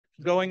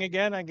going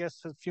again. I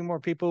guess a few more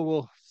people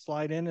will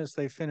slide in as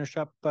they finish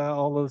up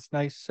all those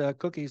nice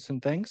cookies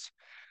and things.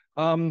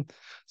 Um,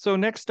 so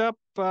next up,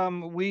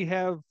 we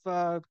have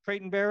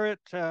Creighton Barrett,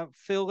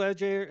 Phil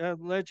Ledger,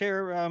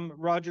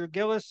 Roger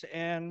Gillis,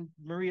 and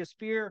Maria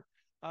Spear.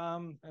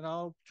 And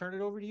I'll turn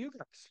it over to you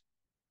guys.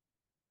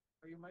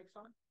 Are your mics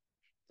on?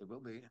 It will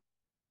be.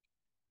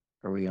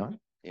 Are we on?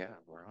 Yeah,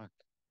 we're on.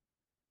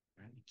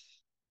 Right.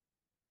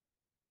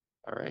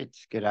 All right.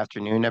 Good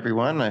afternoon,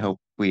 everyone. I hope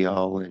we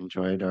all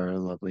enjoyed our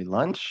lovely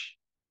lunch.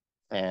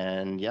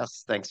 And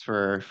yes, thanks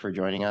for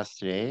joining us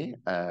today.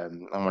 I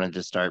wanted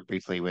to start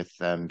briefly with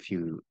a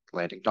few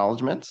land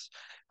acknowledgements.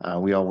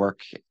 We all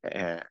work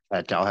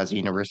at Dalhousie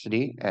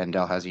University, and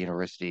Dalhousie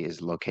University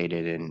is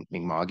located in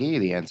Mi'kma'ki,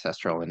 the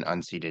ancestral and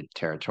unceded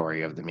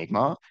territory of the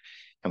Mi'kmaq,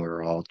 and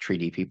we're all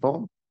treaty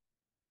people.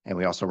 And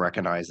we also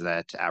recognize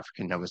that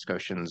African Nova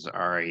Scotians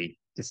are a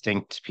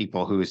distinct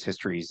people whose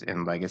histories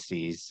and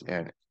legacies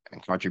and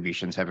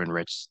contributions have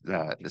enriched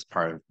this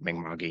part of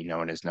Mi'kma'ki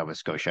known as Nova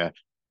Scotia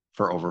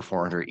for over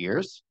 400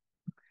 years.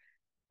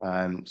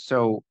 I'm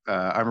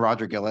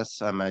Roger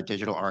Gillis. I'm a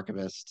digital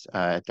archivist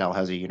at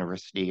Dalhousie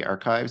University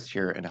Archives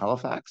here in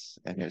Halifax.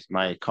 And it's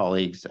my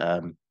colleagues,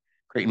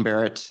 Creighton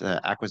Barrett,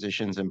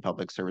 Acquisitions and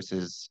Public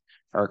Services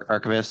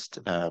Archivist,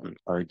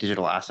 our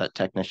digital asset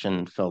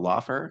technician, Phil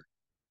Lawfer,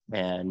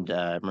 and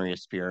Maria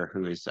Spear,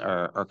 who is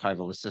our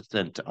archival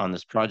assistant on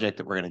this project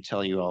that we're going to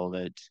tell you all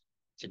about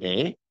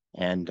today.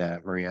 And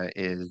Maria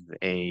is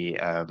a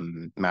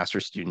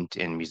master's student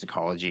in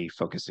musicology,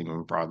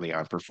 focusing broadly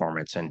on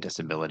performance and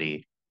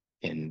disability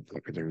in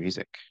popular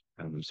music.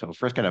 So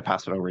first going to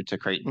pass it over to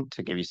Creighton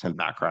to give you some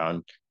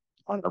background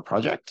on our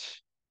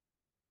project.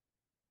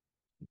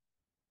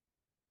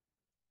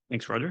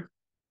 Thanks, Roger.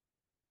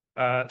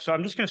 So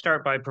I'm just going to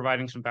start by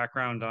providing some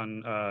background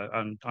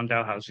on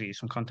Dalhousie,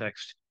 some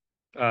context.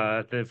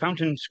 The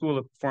Fountain School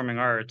of Performing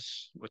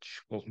Arts, which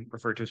we'll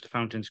refer to as the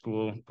Fountain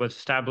School, was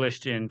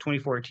established in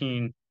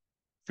 2014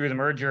 through the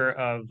merger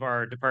of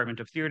our Department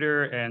of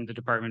Theater and the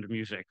Department of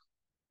Music.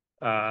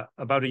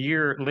 About a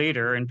year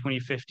later, in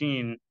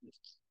 2015,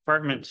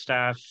 department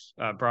staff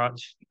brought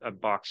a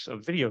box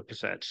of video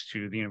cassettes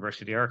to the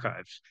university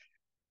archives.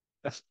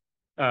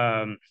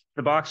 The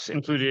box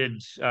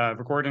included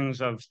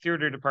recordings of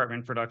theater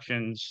department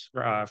productions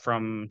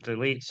from the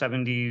late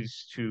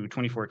 70s to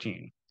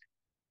 2014.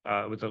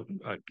 With a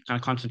kind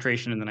of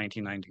concentration in the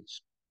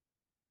 1990s.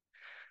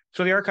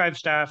 So the archive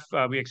staff,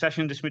 we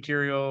accessioned this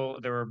material.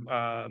 There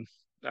were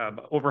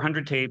over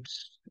 100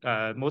 tapes,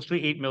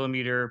 mostly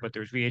 8mm, but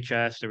there's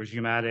VHS, there was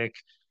U-matic,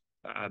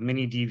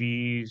 mini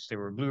DVs, there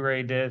were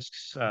Blu-ray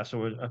discs,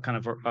 so a kind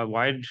of a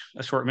wide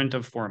assortment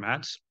of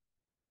formats.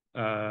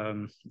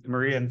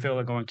 Maria and Phil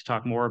are going to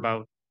talk more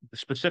about the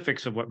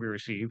specifics of what we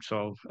received.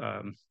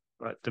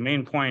 But the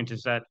main point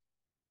is that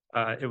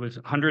it was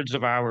hundreds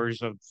of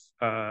hours of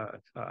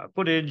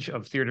footage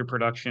of theater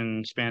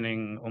production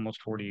spanning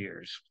almost 40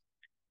 years.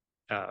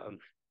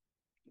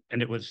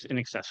 And it was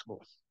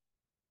inaccessible.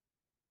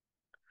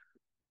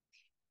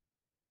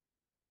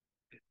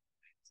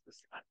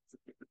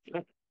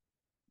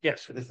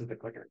 Yes, this is the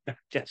clicker.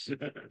 Yes,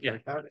 yeah,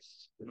 I've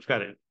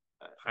got it.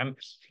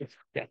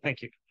 Yeah,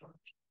 thank you.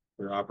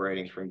 We're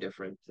operating from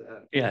different.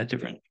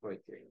 Different.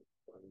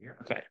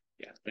 Okay,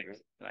 yeah,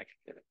 thanks.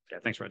 Yeah,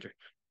 thanks, Roger.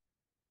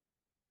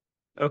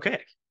 Okay.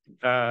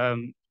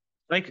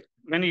 Like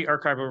many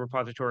archival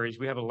repositories,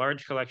 we have a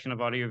large collection of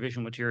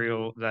audiovisual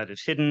material that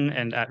is hidden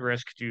and at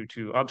risk due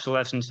to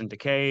obsolescence and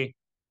decay,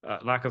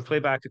 lack of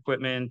playback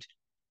equipment,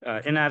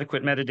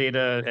 inadequate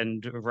metadata,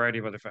 and a variety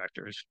of other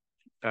factors.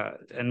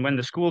 And when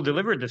the school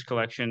delivered this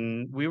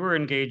collection, we were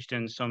engaged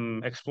in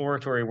some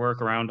exploratory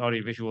work around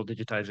audiovisual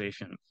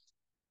digitization.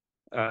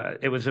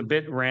 It was a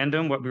bit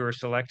random what we were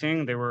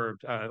selecting. They were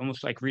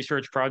almost like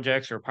research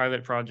projects or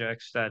pilot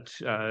projects that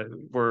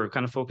were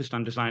kind of focused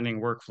on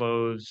designing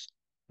workflows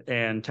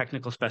and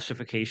technical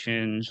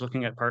specifications,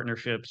 looking at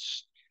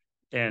partnerships,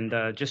 and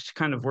just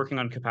kind of working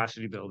on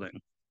capacity building.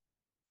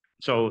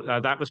 So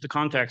that was the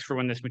context for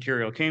when this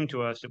material came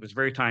to us. It was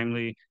very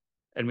timely,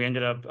 and we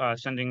ended up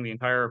sending the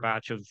entire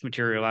batch of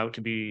material out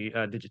to be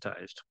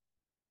digitized.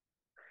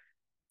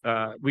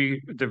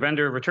 The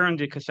vendor returned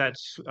the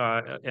cassettes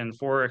and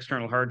 4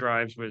 external hard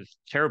drives with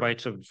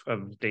terabytes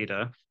of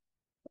data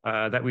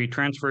that we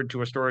transferred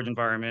to a storage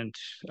environment.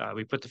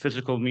 We put the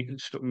physical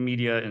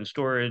media in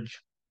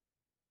storage.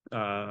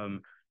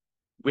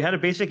 We had a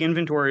basic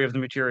inventory of the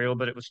material,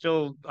 but it was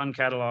still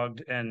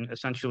uncatalogued and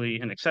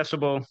essentially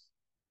inaccessible.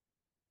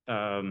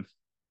 So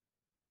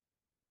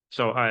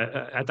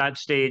at that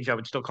stage, I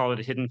would still call it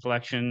a hidden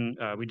collection.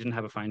 We didn't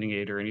have a finding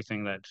aid or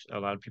anything that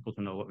allowed people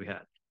to know what we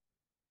had.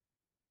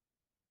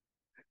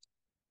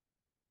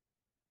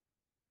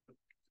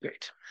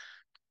 Great.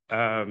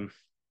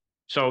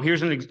 So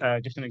here's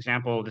just an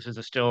example. This is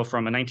a still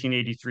from a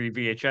 1983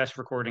 VHS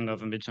recording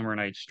of A Midsummer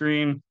Night's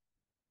Dream.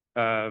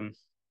 The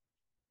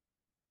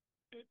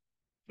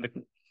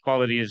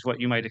quality is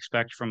what you might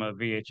expect from a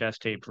VHS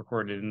tape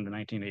recorded in the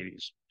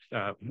 1980s.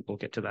 We'll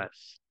get to that.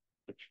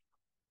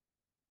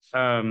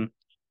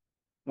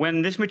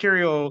 When this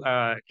material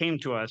came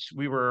to us,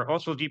 we were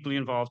also deeply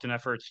involved in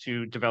efforts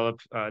to develop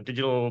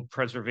digital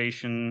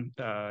preservation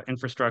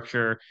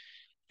infrastructure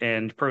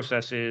and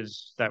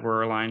processes that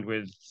were aligned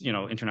with,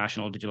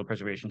 international digital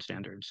preservation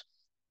standards.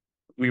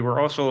 We were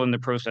also in the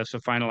process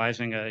of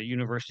finalizing a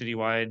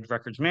university-wide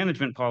records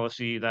management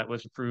policy that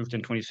was approved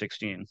in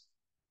 2016.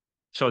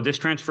 So this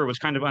transfer was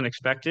kind of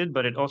unexpected,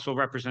 but it also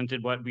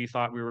represented what we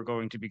thought we were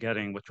going to be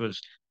getting, which was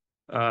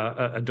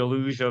a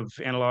deluge of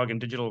analog and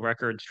digital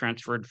records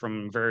transferred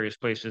from various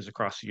places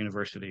across the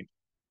university.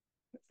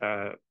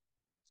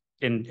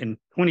 In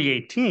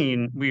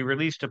 2018, we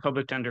released a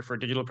public tender for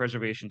digital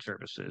preservation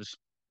services.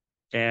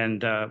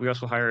 And we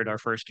also hired our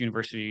first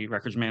university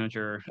records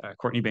manager,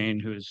 Courtney Bain,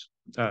 who's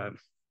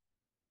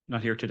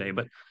not here today.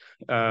 But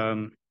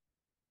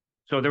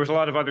so there was a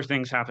lot of other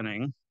things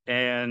happening.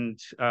 And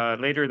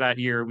later that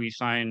year, we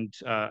signed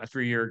a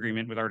 3-year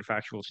agreement with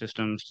Artifactual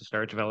Systems to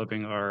start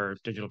developing our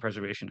digital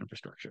preservation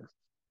infrastructure.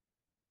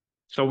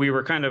 So we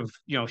were kind of,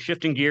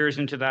 shifting gears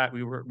into that.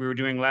 We were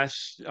doing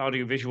less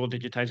audiovisual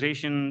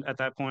digitization at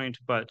that point,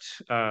 but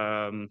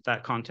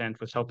that content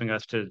was helping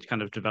us to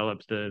kind of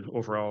develop the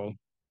overall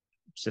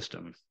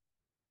system.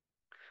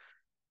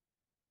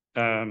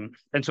 And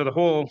so the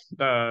whole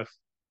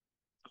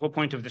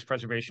point of this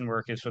preservation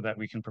work is so that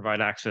we can provide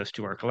access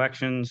to our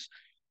collections.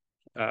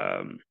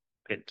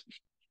 It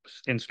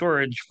in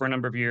storage for a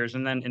number of years,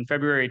 and then in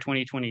February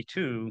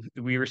 2022,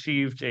 we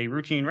received a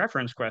routine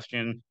reference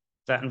question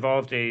that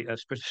involved a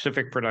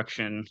specific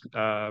production,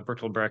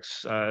 Bertolt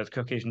Brecht's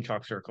Caucasian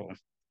Chalk Circle.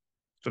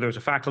 So there was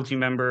a faculty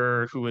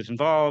member who was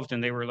involved,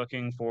 and they were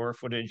looking for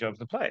footage of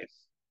the play.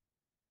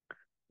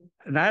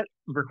 And that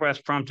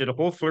request prompted a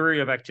whole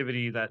flurry of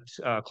activity that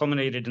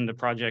culminated in the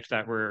project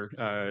that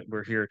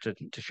we're here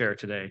to share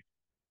today.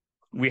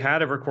 We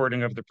had a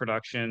recording of the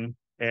production,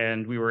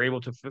 and we were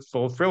able to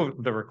fulfill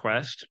the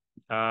request,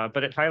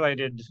 but it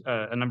highlighted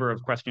a number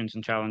of questions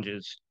and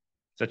challenges,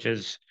 such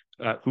as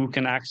who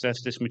can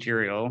access this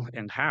material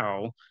and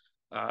how,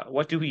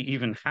 what do we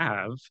even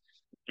have,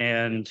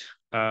 and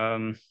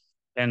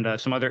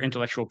some other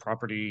intellectual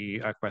property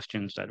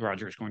questions that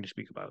Roger is going to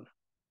speak about.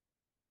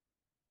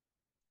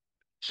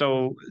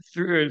 So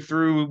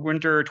through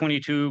winter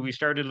 22, we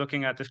started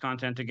looking at this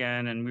content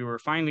again, and we were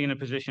finally in a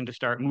position to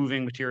start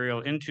moving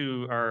material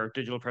into our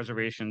digital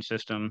preservation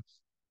system.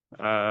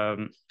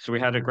 So we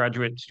had a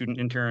graduate student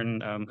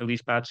intern,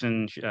 Elise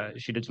Batson.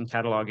 She did some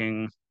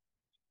cataloging,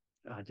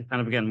 to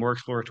kind of, again, more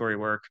exploratory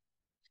work.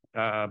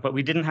 But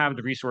we didn't have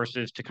the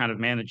resources to kind of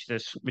manage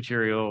this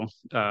material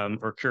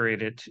or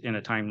curate it in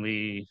a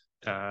timely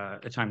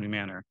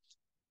manner.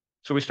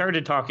 So we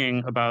started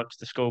talking about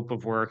the scope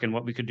of work and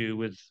what we could do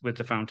with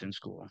the Fountain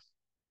School.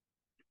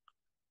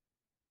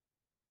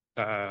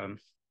 Thank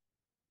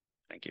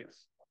you.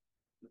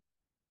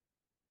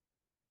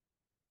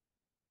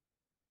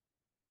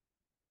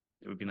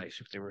 It would be nice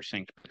if they were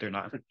synced, but they're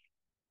not.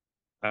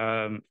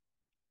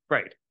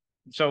 Right.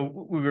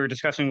 So we were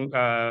discussing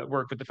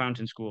work with the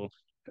Fountain School.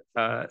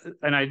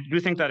 And I do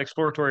think that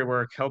exploratory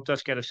work helped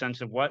us get a sense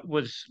of what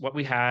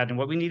we had and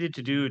what we needed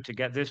to do to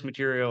get this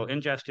material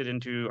ingested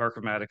into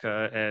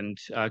Archivematica and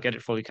get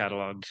it fully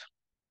cataloged.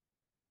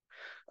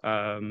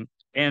 And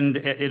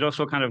it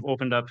also kind of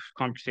opened up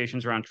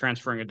conversations around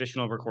transferring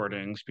additional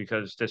recordings,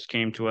 because this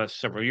came to us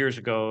several years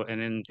ago,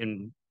 and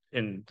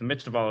in the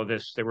midst of all of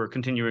this, they were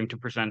continuing to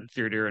present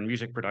theater and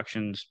music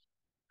productions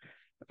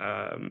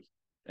and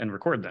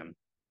record them.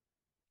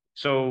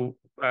 So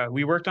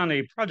we worked on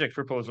a project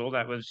proposal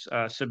that was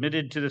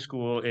submitted to the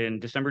school in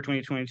December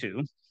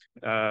 2022,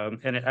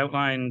 and it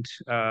outlined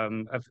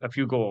a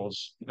few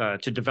goals: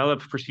 to develop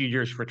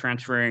procedures for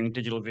transferring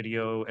digital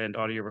video and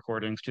audio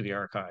recordings to the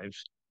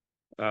archives,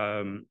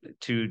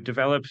 to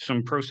develop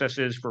some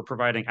processes for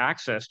providing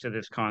access to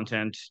this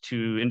content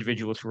to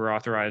individuals who are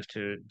authorized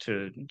to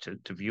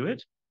view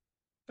it,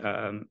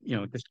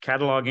 just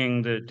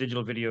cataloging the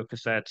digital video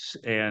cassettes,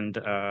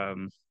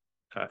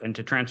 and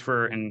to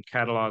transfer and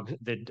catalog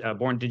the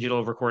born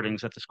digital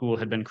recordings that the school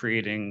had been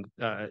creating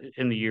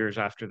in the years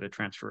after the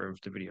transfer of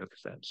the video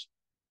cassettes.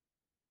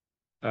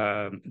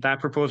 That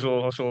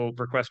proposal also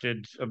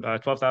requested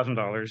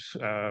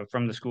 $12,000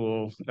 from the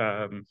school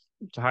to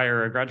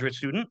hire a graduate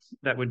student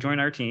that would join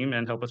our team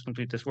and help us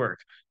complete this work.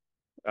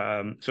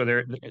 So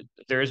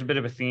there is a bit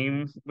of a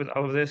theme with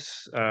all of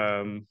this.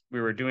 We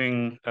were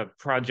doing a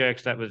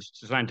project that was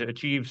designed to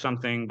achieve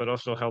something, but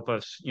also help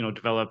us,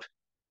 develop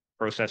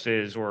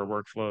processes or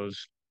workflows.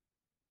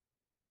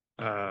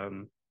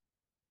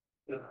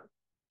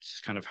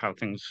 It's kind of how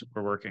things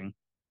were working.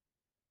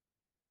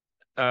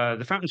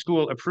 The Fountain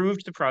School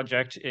approved the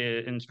project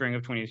in spring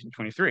of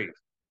 2023.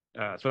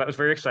 So that was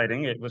very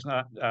exciting. It was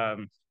not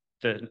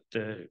the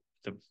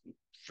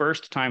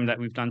first time that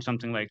we've done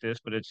something like this,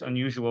 but it's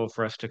unusual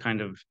for us to kind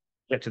of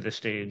get to this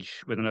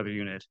stage with another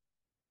unit.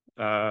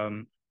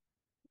 And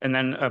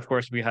then, of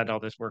course, we had all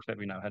this work that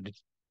we now had to do.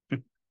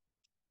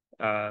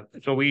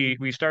 So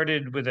we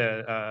started with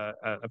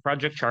a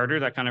project charter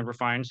that kind of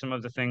refined some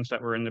of the things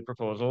that were in the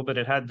proposal, but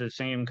it had the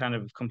same kind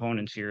of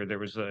components here. There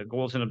was the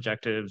goals and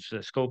objectives,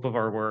 the scope of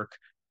our work,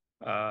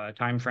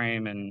 time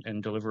frame,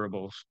 and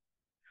deliverables.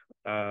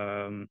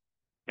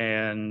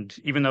 And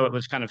even though it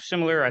was kind of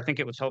similar, I think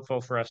it was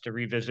helpful for us to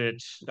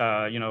revisit,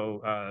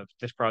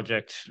 this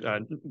project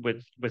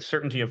with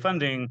certainty of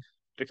funding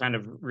to kind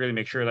of really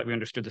make sure that we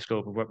understood the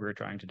scope of what we were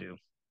trying to do.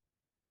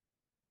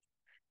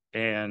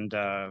 And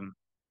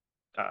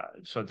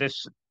so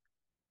this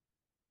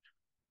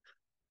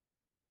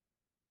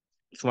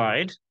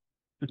slide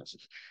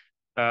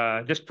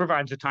just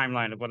provides a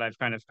timeline of what I've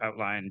kind of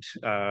outlined.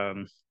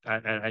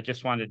 I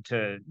just wanted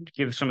to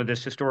give some of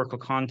this historical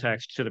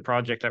context to the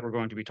project that we're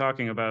going to be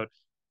talking about.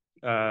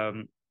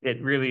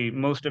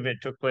 Most of it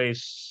took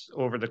place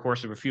over the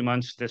course of a few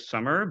months this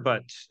summer,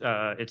 but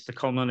it's the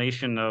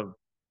culmination of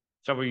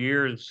several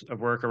years of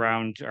work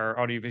around our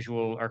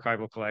audiovisual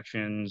archival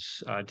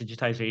collections,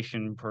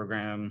 digitization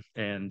program,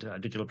 and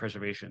digital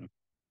preservation.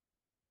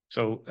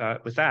 So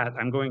with that,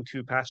 I'm going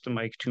to pass the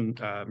mic to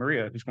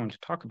Maria, who's going to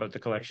talk about the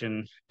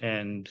collection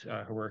and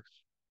her work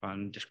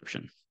on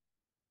description.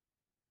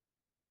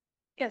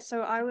 Yeah,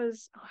 so I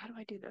was, how do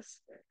I do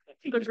this?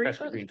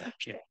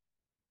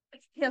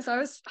 Yeah, so I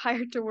was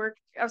hired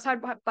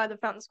by the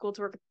Fountain School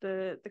to work at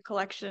the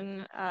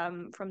collection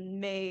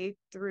from May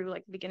through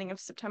like the beginning of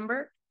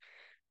September.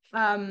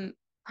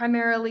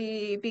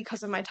 Primarily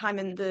because of my time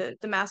in the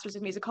Masters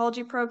of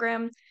Musicology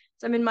program.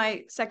 So I'm in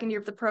my second year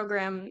of the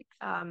program,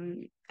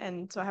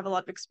 and so I have a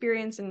lot of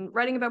experience in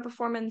writing about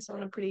performance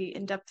on a pretty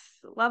in-depth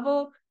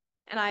level.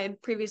 And I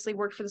had previously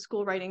worked for the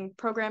school writing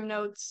program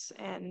notes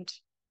and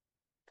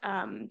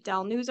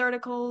DAL news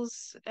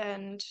articles,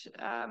 and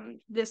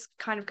this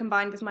kind of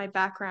combined with my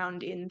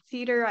background in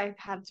theater, I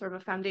had sort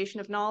of a foundation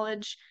of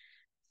knowledge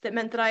that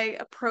meant that I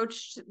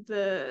approached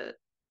the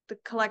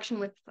collection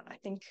with, I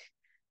think,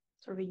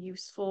 sort of a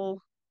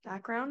useful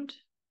background.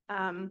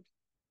 So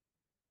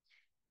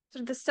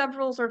the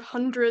several sort of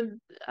hundred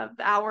of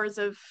hours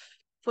of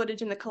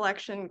footage in the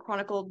collection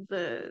chronicled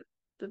the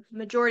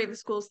majority of the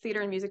school's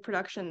theater and music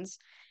productions.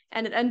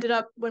 And it ended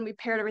up, when we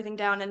pared everything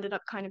down, ended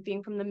up kind of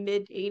being from the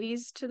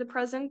mid-'80s to the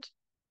present.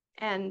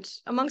 And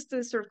amongst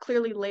the sort of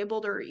clearly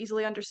labeled or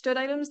easily understood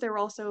items, there were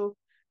also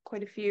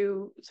quite a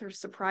few sort of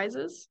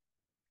surprises.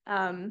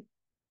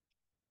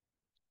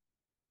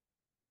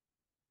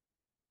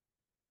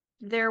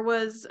 There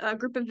was a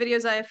group of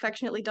videos I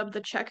affectionately dubbed the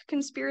Czech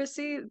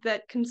conspiracy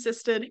that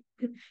consisted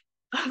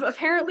of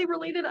apparently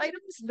related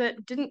items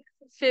that didn't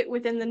fit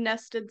within the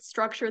nested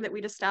structure that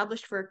we'd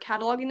established for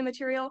cataloging the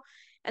material.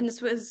 And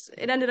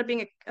it ended up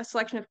being a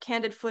selection of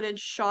candid footage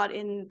shot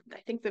in, I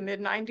think, the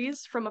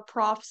mid-'90s from a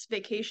prof's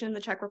vacation in the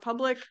Czech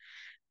Republic,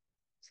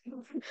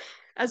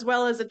 as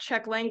well as a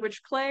Czech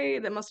language play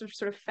that must have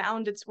sort of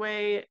found its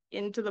way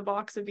into the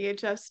box of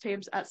VHS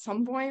tapes at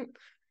some point.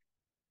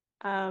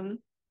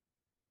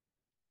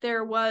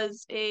 There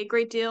was a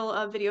great deal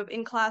of video of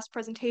in-class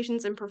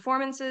presentations and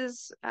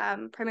performances,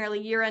 primarily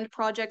year-end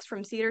projects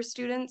from theater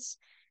students.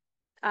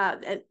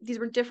 These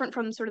were different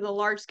from sort of the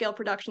large-scale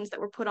productions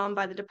that were put on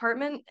by the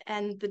department,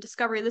 and the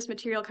discovery of this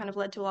material kind of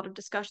led to a lot of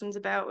discussions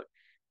about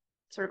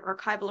sort of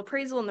archival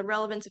appraisal and the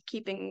relevance of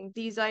keeping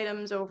these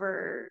items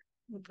over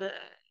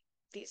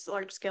these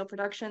large-scale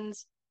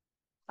productions.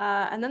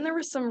 And then there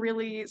were some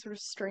really sort of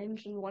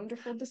strange and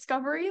wonderful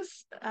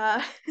discoveries.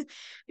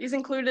 These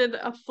included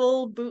a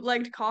full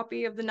bootlegged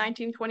copy of the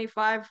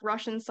 1925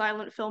 Russian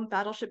silent film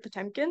Battleship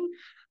Potemkin.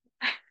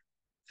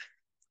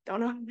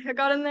 Don't know how I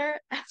got in there,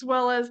 as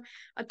well as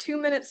a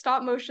 2-minute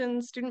stop-motion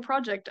student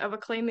project of a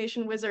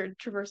claymation wizard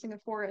traversing a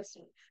forest,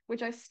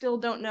 which I still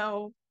don't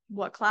know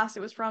what class it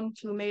was from,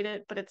 who made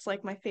it, but it's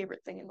like my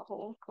favorite thing in the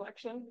whole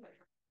collection.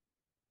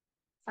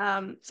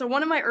 So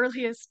one of my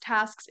earliest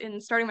tasks in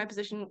starting my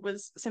position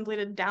was simply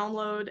to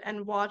download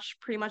and watch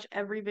pretty much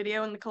every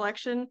video in the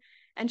collection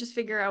and just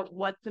figure out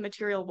what the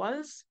material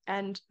was,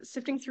 and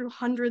sifting through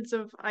hundreds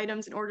of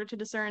items in order to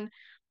discern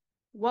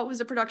what was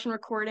a production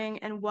recording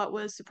and what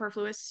was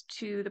superfluous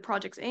to the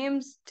project's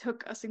aims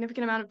took a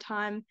significant amount of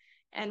time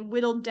and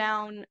whittled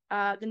down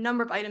the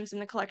number of items in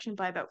the collection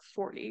by about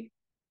 40.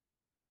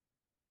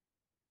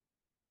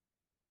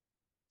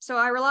 So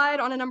I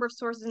relied on a number of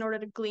sources in order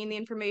to glean the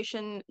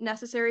information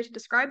necessary to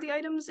describe the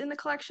items in the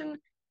collection.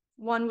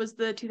 One was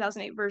the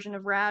 2008 version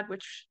of RAD,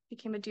 which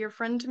became a dear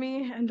friend to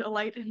me and a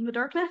light in the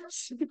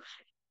darkness.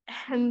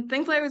 And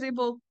thankfully I was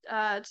able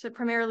to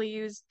primarily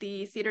use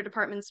the theater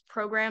department's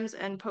programs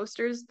and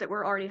posters that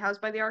were already housed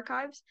by the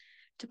archives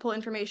to pull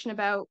information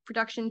about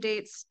production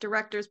dates,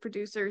 directors,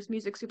 producers,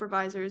 music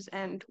supervisors,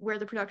 and where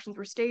the productions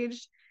were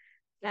staged.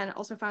 And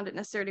also found it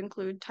necessary to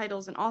include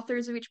titles and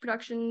authors of each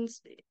production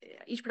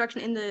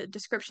in the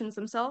descriptions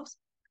themselves.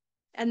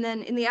 And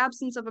then in the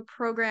absence of a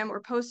program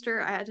or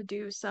poster, I had to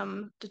do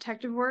some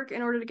detective work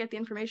in order to get the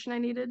information I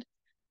needed,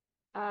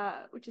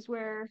 which is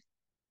where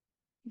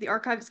the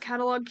archives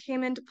catalog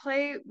came into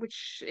play,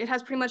 which it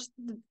has pretty much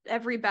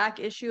every back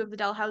issue of the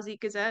Dalhousie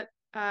Gazette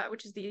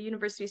which is the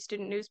university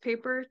student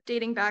newspaper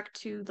dating back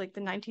to like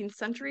the 19th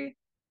century.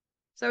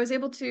 So I was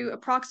able to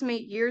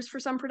approximate years for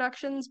some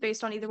productions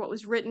based on either what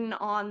was written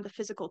on the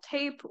physical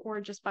tape or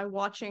just by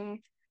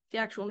watching the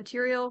actual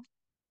material.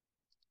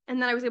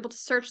 And then I was able to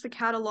search the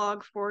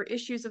catalog for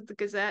issues of the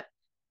Gazette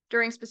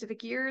during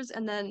specific years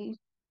and then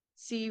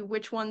see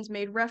which ones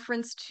made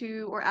reference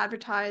to or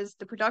advertised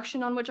the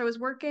production on which I was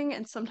working.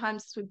 And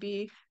sometimes this would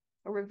be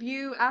a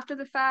review after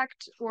the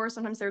fact, or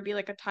sometimes there would be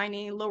like a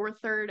tiny lower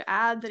third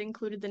ad that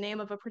included the name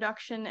of a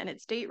production and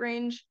its date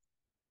range.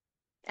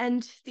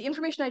 And the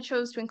information I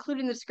chose to include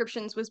in the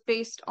descriptions was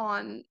based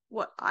on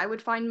what I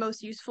would find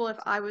most useful if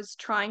I was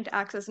trying to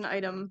access an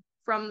item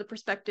from the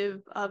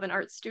perspective of an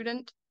art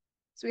student.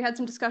 So we had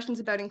some discussions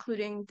about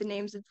including the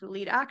names of the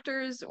lead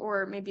actors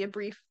or maybe a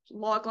brief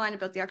log line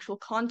about the actual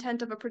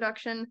content of a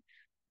production.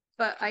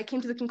 But I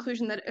came to the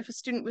conclusion that if a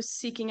student was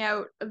seeking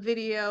out a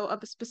video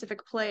of a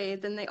specific play,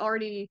 then they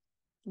already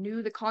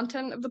knew the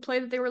content of the play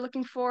that they were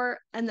looking for,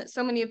 and that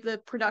so many of the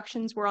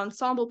productions were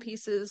ensemble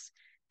pieces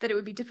that it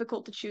would be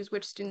difficult to choose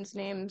which students'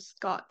 names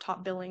got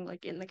top billing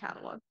like in the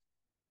catalog.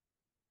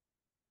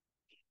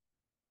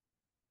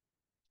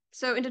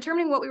 So in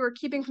determining what we were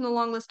keeping from the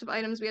long list of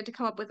items, we had to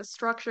come up with a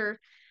structure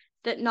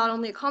that not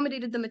only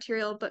accommodated the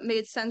material, but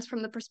made sense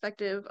from the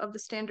perspective of the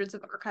standards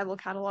of archival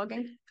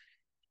cataloging.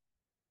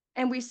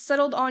 And we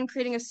settled on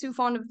creating a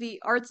sous-fond of the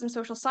arts and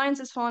social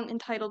sciences font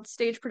entitled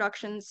Stage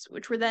Productions,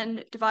 which were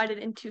then divided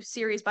into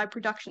series by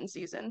production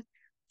season.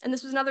 And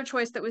this was another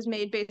choice that was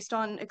made based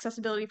on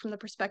accessibility from the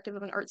perspective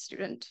of an art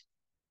student.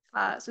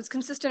 So it's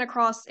consistent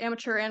across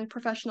amateur and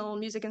professional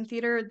music and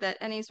theater that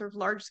any sort of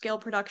large-scale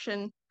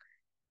production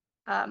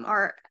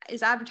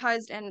is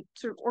advertised and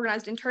sort of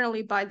organized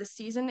internally by the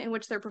season in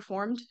which they're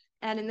performed.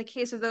 And in the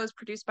case of those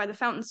produced by the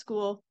Fountain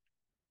School,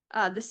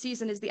 the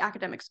season is the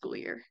academic school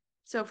year.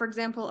 So for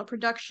example, a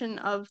production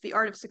of The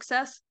Art of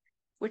Success,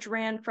 which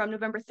ran from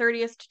November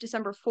 30th to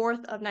December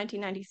 4th of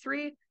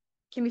 1993,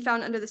 can be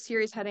found under the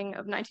series heading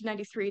of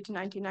 1993 to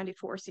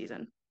 1994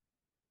 season.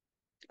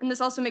 And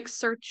this also makes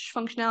search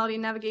functionality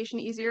and navigation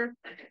easier,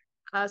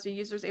 so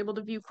users are able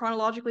to view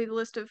chronologically the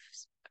list of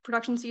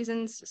production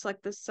seasons,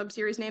 select the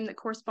subseries name that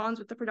corresponds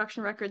with the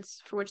production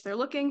records for which they're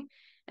looking,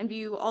 and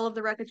view all of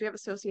the records we have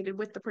associated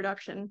with the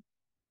production,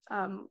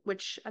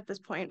 which at this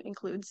point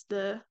includes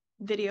the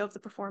video of the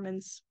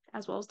performance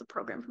as well as the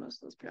program for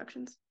most of those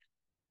productions.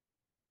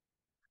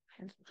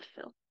 And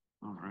Phil.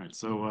 All right,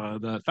 so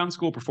the Fountain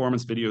School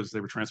performance videos, they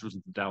were transferred to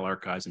the Dell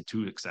archives in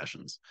 2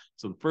 accessions.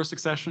 So the first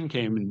accession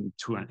came in,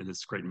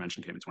 as Creighton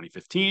mentioned, came in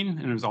 2015,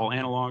 and it was all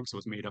analog, so it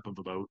was made up of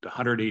about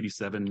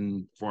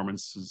 187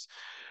 performances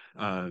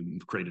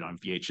created on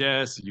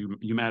VHS,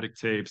 U-matic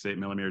tapes,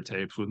 8mm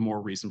tapes, with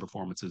more recent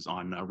performances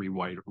on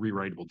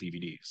rewritable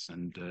DVDs,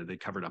 and they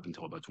covered up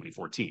until about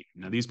 2014.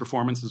 Now, these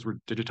performances were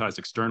digitized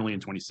externally in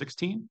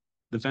 2016.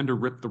 The vendor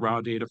ripped the raw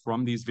data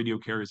from these video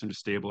carriers into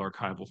stable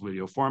archival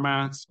video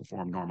formats,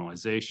 performed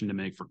normalization to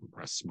make for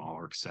compressed,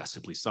 smaller,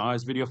 excessively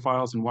sized video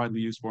files, and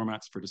widely used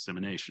formats for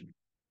dissemination.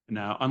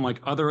 Now, unlike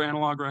other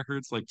analog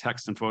records like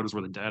text and photos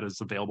where the data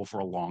is available for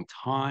a long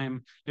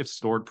time, if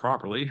stored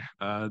properly,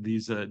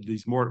 these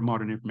more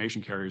modern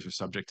information carriers are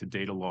subject to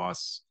data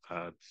loss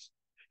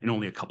in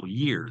only a couple of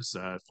years.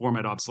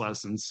 Format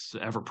obsolescence,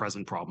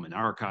 ever-present problem in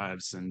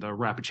archives, and the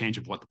rapid change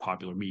of what the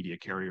popular media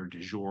carrier du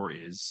jour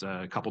is,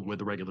 coupled with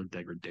the regular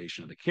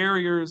degradation of the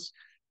carriers,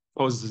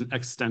 poses an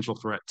existential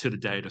threat to the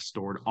data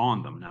stored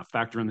on them. Now,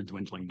 factor in the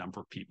dwindling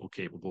number of people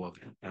capable of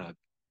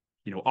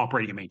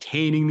operating and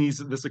maintaining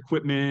this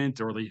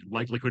equipment, or the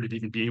likelihood of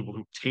even being able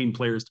to obtain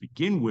players to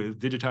begin with.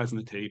 Digitizing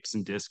the tapes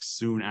and discs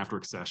soon after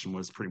accession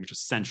was pretty much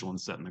essential in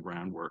setting the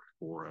groundwork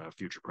for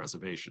future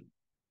preservation.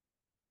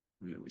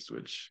 We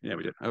switch. Yeah,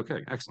 we did.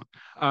 Okay, excellent.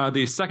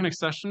 The second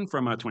accession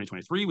from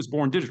 2023 was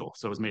born digital.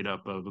 So it was made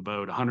up of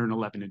about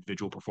 111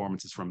 individual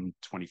performances from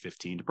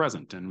 2015 to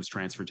present, and was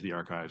transferred to the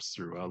archives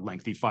through a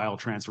lengthy file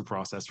transfer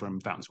process from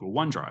Fountain School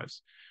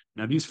OneDrives.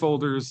 Now, these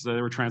folders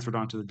were transferred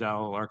onto the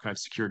Dell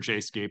Archives secure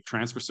JScape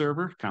transfer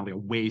server, kind of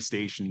like a way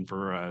station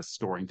for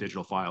storing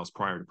digital files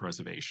prior to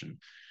preservation.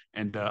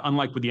 And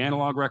unlike with the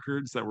analog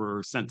records that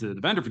were sent to the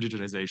vendor for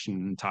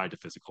digitization tied to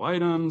physical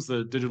items,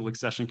 the digital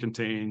accession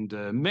contained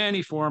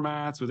many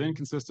formats with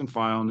inconsistent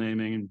file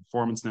naming and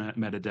performance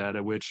metadata,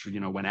 which,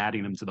 when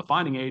adding them to the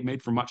finding aid,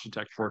 made for much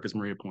detected work, as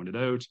Maria pointed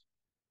out.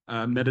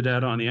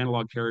 Metadata on the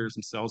analog carriers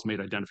themselves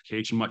made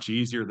identification much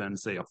easier than,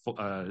 say,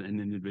 an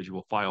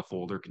individual file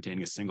folder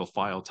containing a single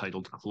file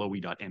titled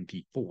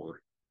chloe.mp4.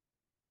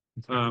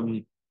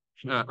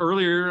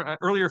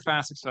 Earlier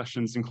fast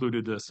accessions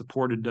included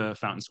supported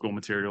Fountain School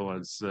material,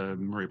 as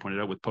Maria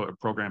pointed out, with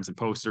programs and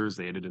posters.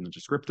 They added in the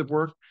descriptive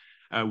work.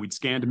 We'd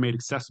scanned and made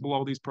accessible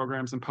all these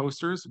programs and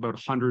posters, about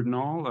 100 in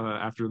all,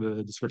 after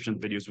the description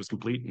of the videos was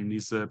complete. And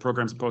these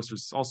programs and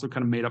posters also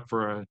kind of made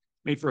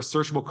for a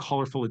searchable,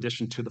 colorful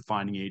addition to the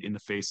finding aid in the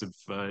face of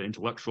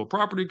intellectual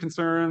property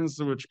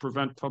concerns, which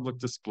prevent public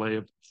display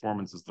of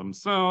performances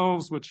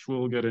themselves, which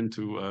we'll get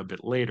into a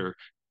bit later.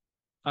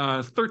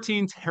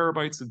 13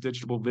 terabytes of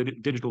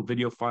digital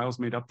video files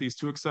made up these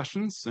two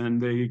accessions,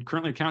 and they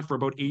currently account for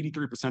about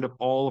 83% of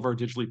all of our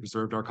digitally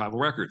preserved archival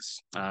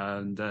records.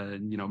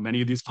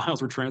 Many of these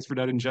files were transferred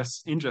at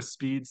ingest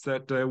speeds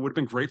that would have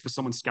been great for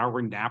someone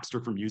scouring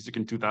Napster for music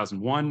in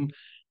 2001.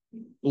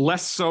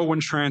 Less so when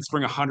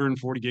transferring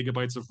 140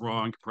 gigabytes of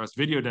raw and compressed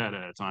video data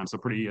at a time, so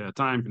pretty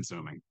time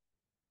consuming.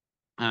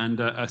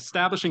 And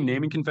establishing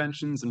naming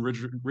conventions and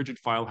rigid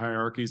file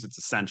hierarchies, it's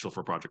essential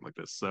for a project like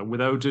this.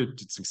 Without it,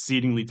 it's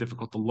exceedingly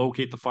difficult to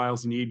locate the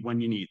files you need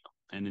when you need them.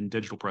 And in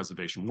digital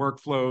preservation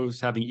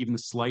workflows, having even the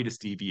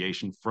slightest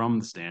deviation from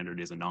the standard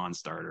is a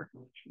non-starter.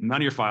 None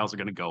of your files are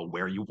going to go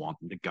where you want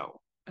them to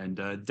go. And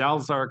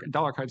Dell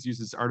Archives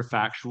uses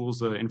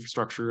Artifactual's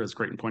infrastructure, as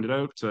Creighton pointed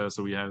out.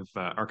 So we have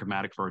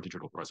Archimatic for our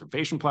digital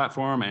preservation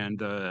platform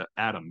and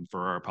Atom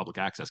for our public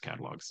access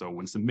catalog. So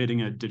when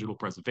submitting a digital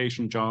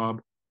preservation job,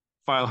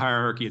 file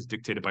hierarchy as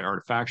dictated by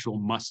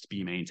Artifactual must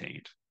be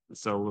maintained.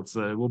 So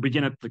we'll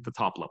begin at the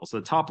top level. So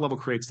the top level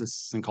creates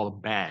this thing called a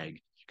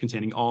bag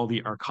containing all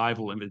the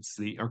archival, it's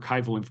the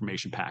archival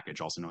information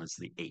package, also known as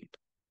the APE.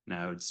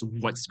 Now it's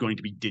what's going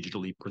to be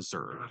digitally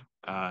preserved.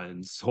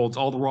 It holds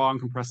all the raw and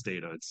compressed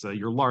data. It's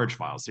your large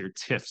files, so your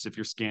TIFFs if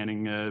you're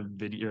scanning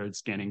video,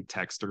 scanning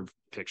text or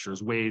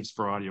pictures, waves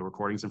for audio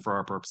recordings, and for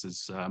our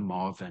purposes,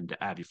 MOV and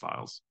AVI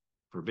files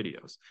for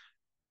videos.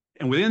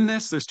 And within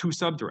this, there's two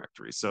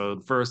subdirectories. So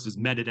the first is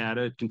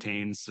metadata. It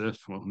contains,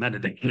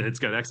 metadata. It's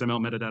got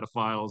XML metadata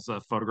files,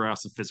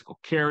 photographs of physical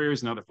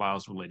carriers, and other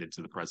files related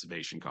to the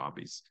preservation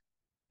copies.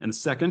 And the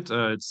second,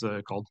 it's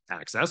called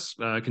access,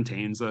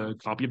 contains a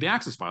copy of the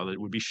access file that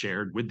would be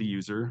shared with the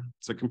user.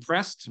 It's a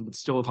compressed, but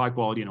still of high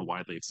quality in a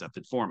widely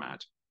accepted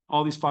format.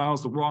 All these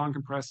files, the raw and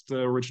compressed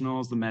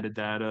originals, the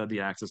metadata,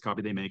 the access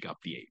copy, they make up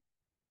the APE.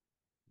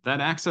 That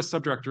access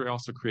subdirectory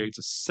also creates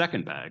a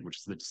second bag, which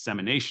is the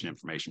dissemination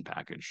information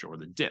package, or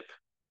the DIP.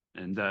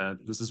 And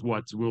this is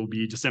what will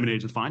be disseminated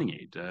to the finding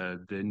aid.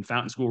 In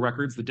Fountain School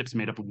records, the DIP's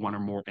made up of one or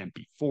more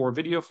MP4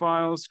 video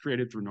files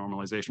created through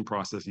normalization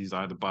processes,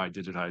 either by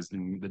the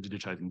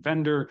digitizing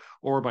vendor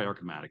or by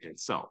Archimatic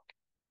itself.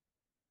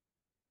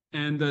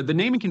 And the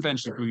naming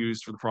conventions we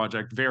used for the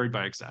project varied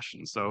by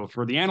accession. So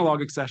for the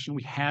analog accession,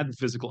 we had the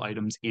physical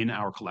items in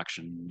our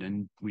collection,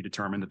 and we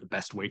determined that the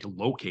best way to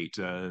locate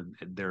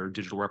their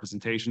digital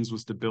representations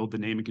was to build the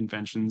naming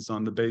conventions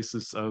on the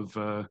basis of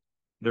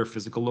their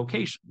physical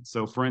location.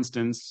 So for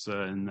instance,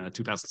 in the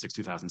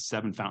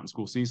 2006-2007 Fountain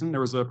School season,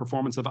 there was a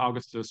performance of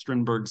August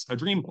Strindberg's A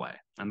Dream Play,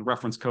 and the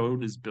reference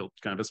code is built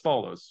kind of as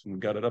follows. We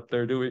got it up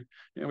there, do we?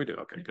 Yeah, we do.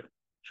 Okay, good.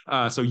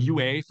 So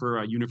UA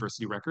for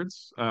university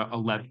records,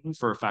 11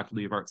 for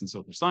Faculty of Arts and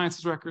Social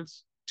Sciences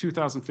records,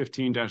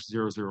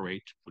 2015-008,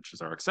 which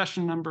is our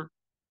accession number,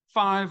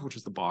 5, which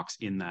is the box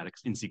in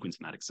sequence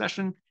in that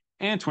accession,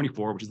 and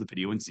 24, which is the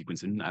video in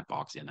sequence in that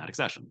box in that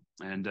accession.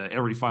 And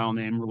every file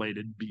name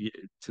related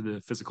to the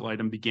physical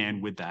item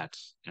began with that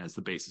as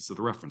the basis of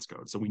the reference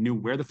code. So we knew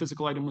where the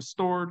physical item was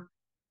stored,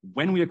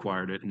 when we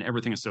acquired it, and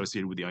everything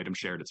associated with the item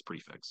shared its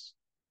prefix.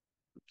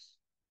 Oops.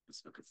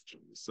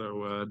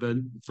 So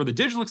for the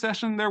digital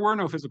accession, there were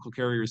no physical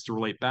carriers to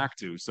relate back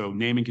to, so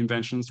naming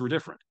conventions were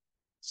different.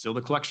 Still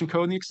the collection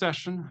code in the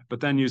accession, but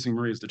then using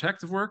Maria's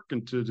detective work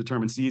and to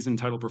determine season,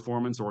 title,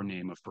 performance, or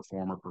name of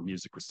performer for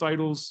music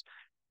recitals,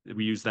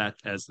 we use that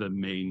as the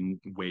main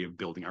way of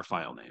building our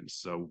file names.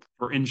 So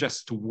for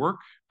ingest to work,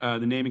 the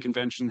naming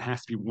convention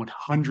has to be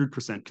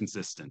 100%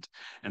 consistent,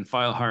 and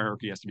file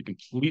hierarchy has to be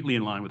completely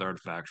in line with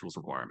Artifactual's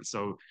requirements.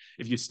 So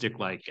if you stick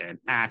like an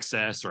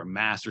access or a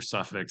master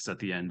suffix at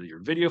the end of your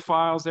video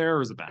files,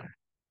 there is a bad.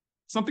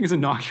 Something as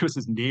innocuous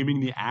as naming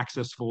the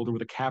access folder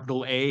with a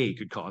capital A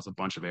could cause a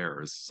bunch of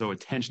errors. So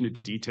attention to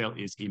detail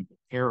is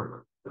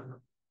imperative. And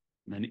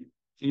then,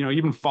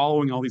 even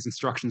following all these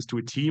instructions to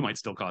a T might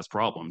still cause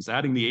problems.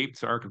 Adding the APE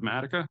to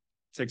Archimatica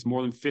takes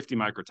more than 50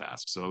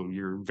 microtasks. So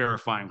you're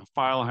verifying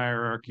file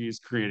hierarchies,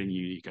 creating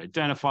unique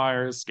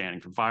identifiers, scanning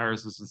for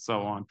viruses, and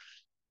so on.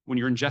 When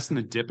you're ingesting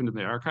the DIP into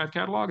the archive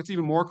catalog, it's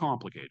even more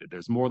complicated.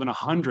 There's more than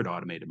 100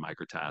 automated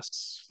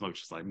microtasks,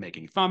 which is like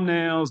making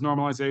thumbnails,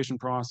 normalization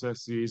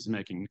processes,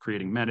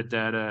 creating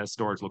metadata,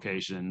 storage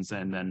locations,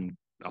 and then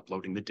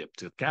uploading the DIP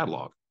to the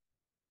catalog.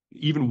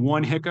 Even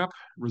one hiccup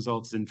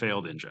results in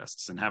failed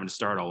ingests and having to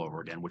start all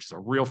over again, which is a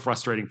real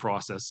frustrating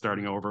process,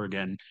 starting over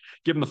again,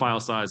 given the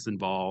file size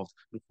involved,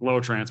 the slow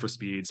transfer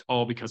speeds,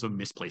 all because of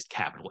misplaced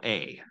capital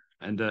A.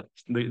 And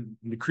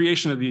the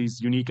creation of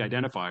these unique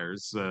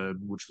identifiers,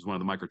 which was one of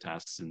the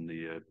microtasks in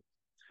the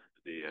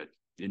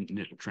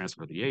initial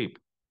transfer of the APE,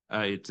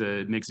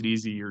 it makes it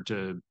easier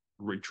to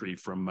retrieve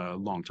from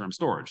long-term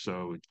storage.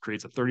 So it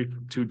creates a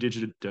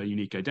 32-digit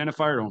unique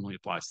identifier. It only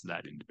applies to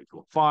that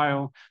individual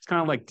file. It's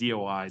kind of like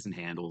DOIs and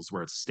handles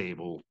where it's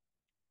stable.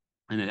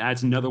 And it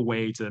adds another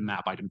way to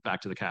map items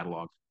back to the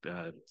catalog,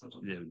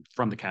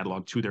 from the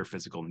catalog to their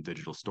physical and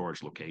digital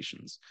storage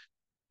locations.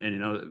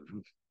 And,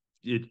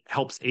 it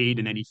helps aid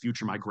in any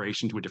future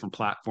migration to a different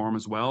platform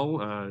as well.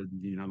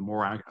 The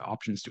more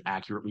options to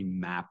accurately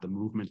map the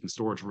movement and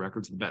storage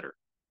records, the better.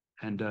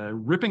 And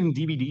ripping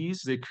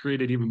DVDs, they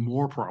created even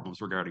more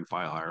problems regarding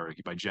file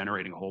hierarchy by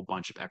generating a whole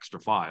bunch of extra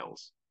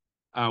files.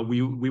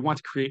 We want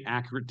to create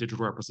accurate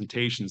digital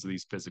representations of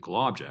these physical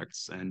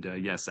objects. And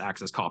yes,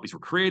 access copies were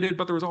created,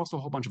 but there was also a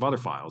whole bunch of other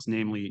files,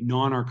 namely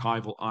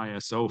non-archival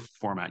ISO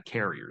format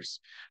carriers.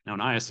 Now, an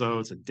ISO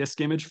is a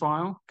disk image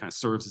file, kind of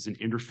serves as an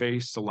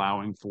interface,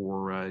 allowing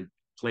for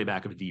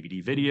playback of a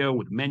DVD video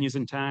with menus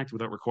intact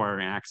without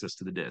requiring access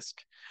to the disk.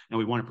 Now,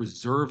 we want to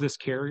preserve this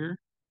carrier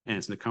and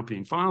its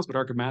accompanying files, but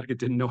Archivematica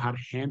didn't know how to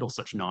handle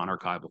such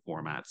non-archival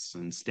formats,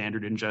 and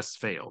standard ingests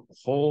failed.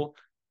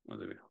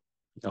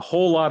 A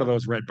whole lot of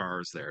those red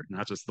bars there,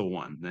 not just the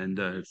one.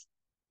 And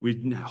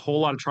we a whole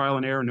lot of trial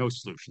and error, no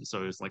solution.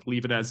 So it's like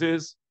leave it as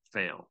is,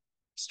 fail.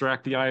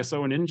 Extract the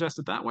ISO and ingest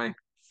it that way,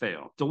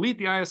 fail. Delete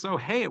the ISO,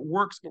 hey, it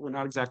works, but we're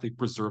not exactly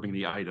preserving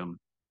the item,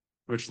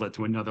 which led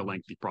to another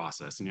lengthy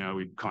process. And,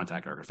 we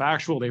contact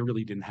Archifactual. They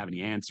really didn't have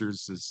any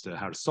answers as to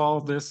how to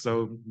solve this.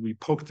 So we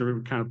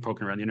kind of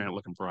poking around the internet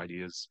looking for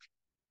ideas,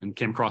 and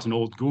came across an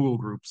old Google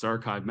Groups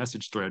archive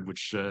message thread,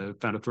 which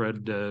found a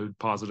thread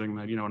positing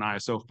that, an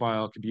ISO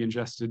file could be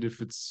ingested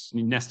if it's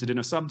nested in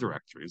a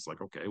subdirectory. It's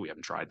like, okay, we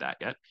haven't tried that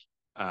yet.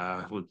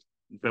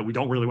 But we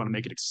don't really want to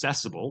make it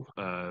accessible.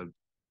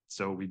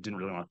 So we didn't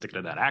really want to stick it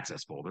in that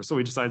access folder. So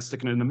we decided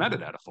sticking it in the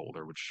metadata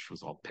folder, which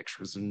was all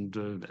pictures and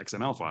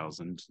XML files.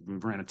 And we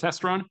ran a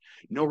test run,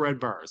 no red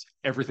bars.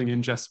 Everything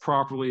ingests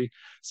properly,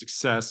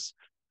 success,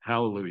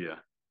 hallelujah.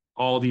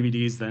 All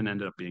DVDs then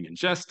ended up being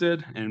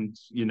ingested. And,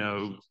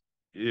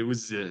 it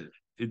was,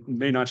 it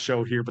may not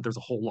show here, but there's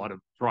a whole lot of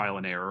trial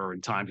and error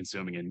and time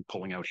consuming and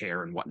pulling out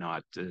hair and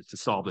whatnot to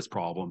solve this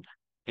problem.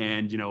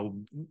 And,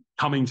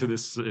 coming to a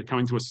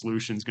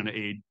solution is going to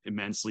aid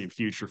immensely in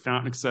future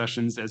Fountain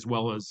sessions, as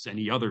well as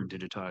any other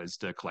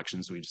digitized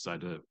collections we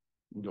decide to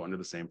go under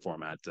the same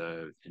format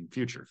in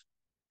future.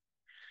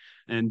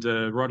 And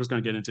Roger's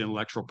going to get into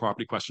intellectual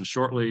property questions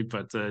shortly,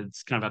 but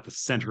it's kind of at the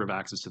center of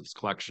access to this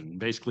collection.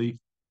 Basically,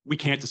 we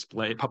can't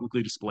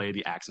publicly display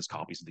the access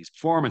copies of these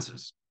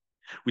performances.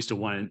 We still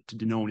want it to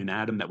be known in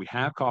Atom that we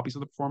have copies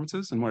of the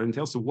performances and what it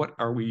entails. So what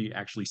are we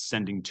actually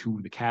sending to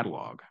the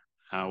catalog?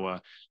 How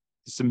to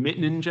submit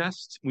and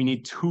ingest, we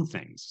need two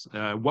things.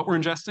 What we're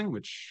ingesting,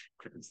 which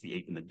is the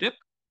ape and the dip,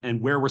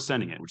 and where we're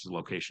sending it, which is the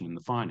location in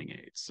the finding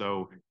aid.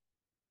 So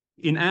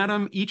in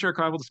Atom, each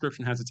archival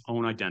description has its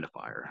own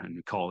identifier, and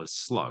we call it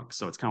slug.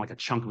 So it's kind of like a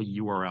chunk of a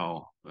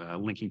URL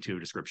linking to a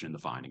description in the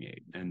finding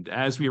aid. And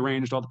as we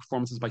arranged all the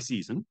performances by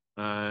season,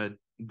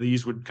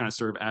 these would kind of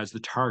serve as the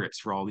targets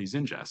for all these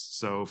ingests.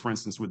 So for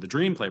instance, with the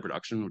Dream Play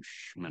production, which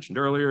I mentioned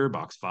earlier,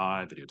 Box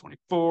 5, Video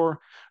 24, was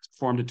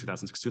performed in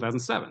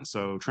 2006-2007.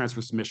 So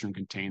transfer submission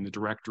contained the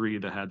directory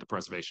that had the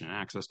preservation and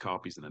access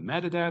copies and the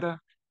metadata.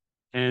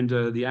 And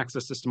the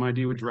access system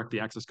ID would direct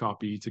the access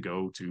copy to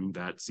go to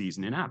that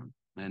season in Atom.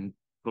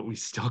 But we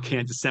still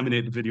can't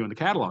disseminate the video in the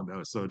catalog,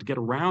 though. So to get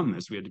around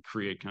this, we had to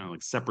create kind of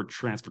like separate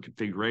transfer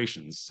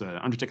configurations,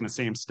 undertaking the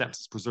same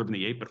steps as preserving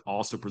the ape, but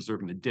also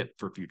preserving the dip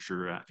for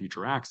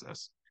future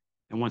access.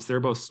 And once they're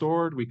both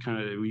stored, we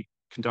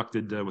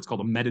conducted what's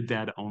called a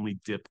metadata-only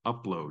dip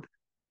upload,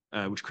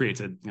 which creates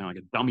a like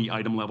a dummy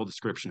item level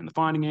description in the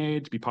finding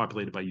aid to be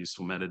populated by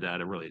useful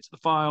metadata related to the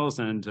files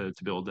and to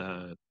build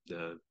the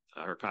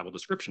archival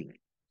description.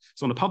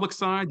 So on the public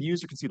side, the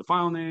user can see the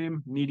file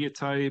name, media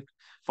type,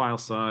 file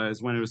size,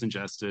 when it was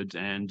ingested,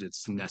 and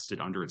it's nested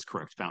under its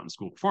correct Fountain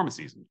School performance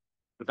season.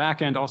 The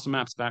backend also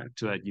maps back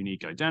to that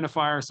unique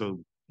identifier, so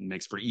it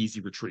makes for easy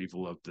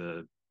retrieval of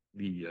the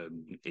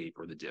ape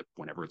or the dip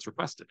whenever it's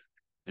requested.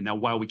 And now,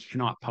 while we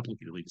cannot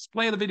publicly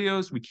display the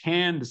videos, we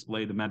can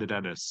display the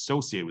metadata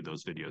associated with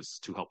those videos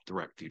to help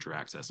direct future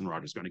access. And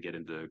Roger's going to get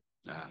into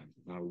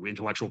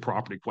intellectual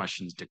property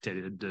questions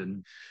dictated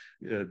in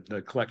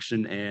the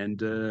collection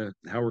and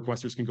how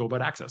requesters can go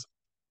about accessing.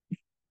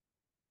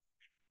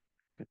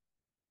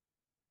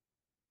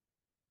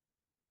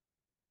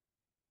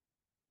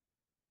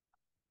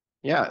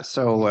 Yeah,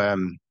 so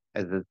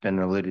as has been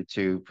alluded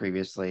to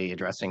previously,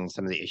 addressing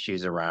some of the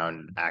issues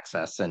around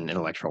access and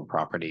intellectual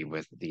property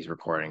with these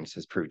recordings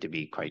has proved to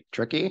be quite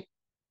tricky,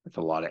 with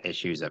a lot of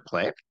issues at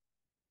play.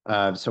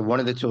 So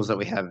one of the tools that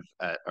we have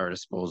at our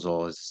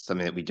disposal is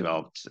something that we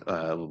developed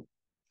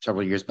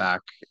several years back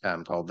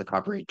called the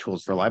Copyright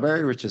Tools for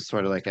Library, which is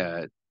sort of like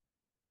a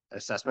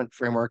assessment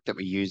framework that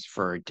we use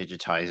for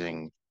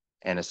digitizing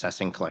and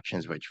assessing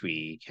collections which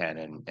we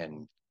can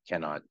and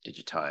cannot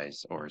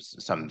digitize, or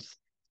some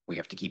we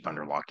have to keep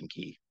under lock and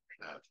key,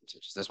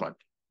 such as this one.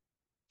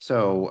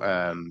 So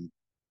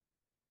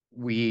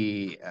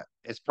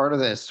as part of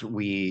this,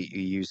 we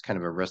use kind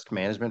of a risk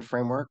management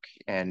framework,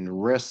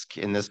 and risk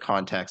in this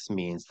context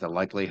means the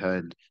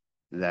likelihood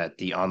that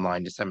the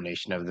online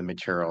dissemination of the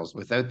materials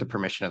without the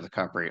permission of the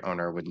copyright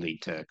owner would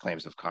lead to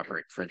claims of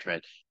copyright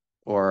infringement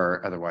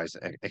or otherwise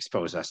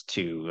expose us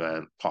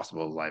to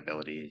possible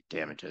liability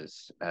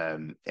damages.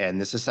 And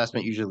this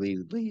assessment usually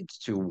leads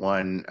to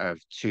one of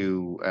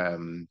two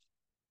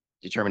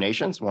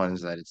determinations. One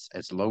is that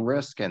it's low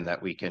risk and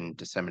that we can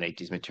disseminate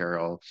these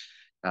material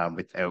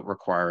without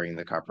requiring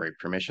the copyright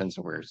permission.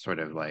 So we're sort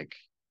of like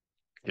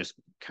just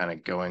kind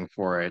of going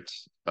for it,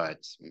 but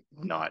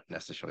not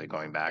necessarily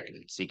going back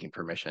and seeking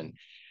permission.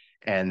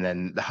 And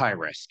then the high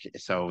risk,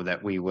 so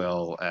that we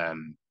will,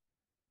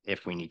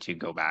 if we need to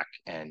go back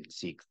and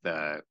seek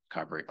the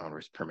copyright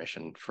owner's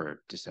permission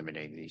for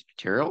disseminating these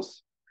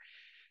materials.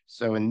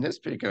 So in this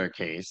particular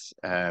case,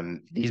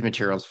 these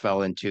materials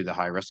fell into the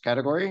high risk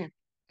category.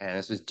 And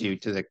this is due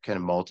to the kind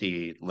of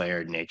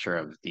multi-layered nature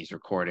of these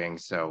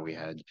recordings. So we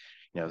had,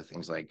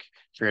 things like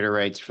creator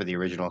rights for the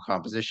original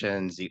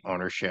compositions, the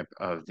ownership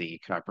of the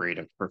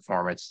copyrighted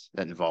performance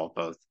that involved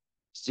both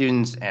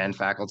students and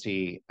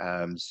faculty.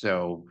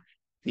 So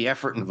the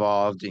effort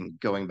involved in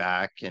going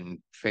back and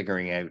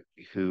figuring out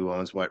who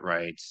owns what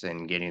rights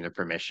and getting the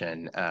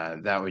permission,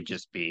 that would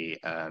just be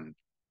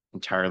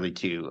entirely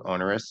too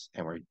onerous,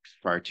 and we're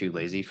far too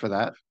lazy for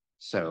that.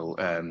 So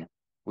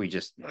we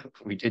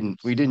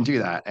didn't do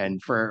that,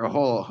 and for a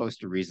whole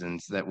host of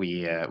reasons that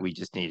we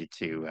just needed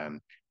to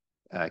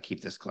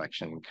keep this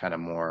collection kind of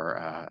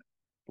more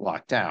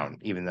locked down,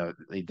 even though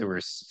there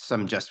were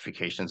some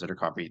justifications that are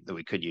copied that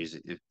we could use,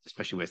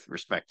 especially with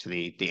respect to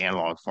the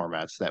analog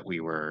formats that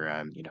we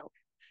were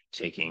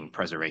taking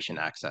preservation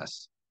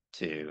access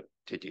to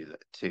do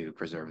that, to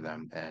preserve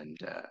them, and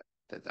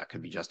that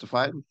could be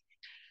justified.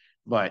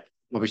 But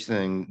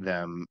publishing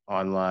them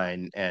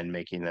online and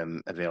making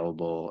them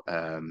available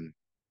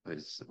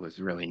was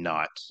really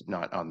not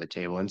on the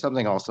table, and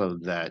something also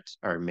that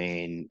our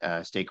main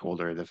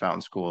stakeholder, the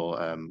Fountain School,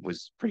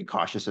 was pretty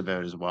cautious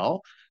about as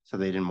well. So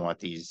they didn't want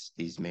these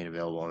made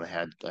available, and they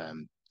had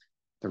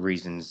the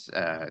reasons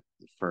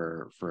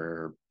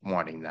for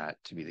wanting that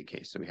to be the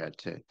case. So we had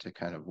to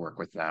kind of work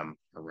with them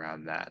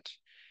around that,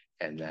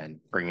 and then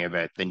bring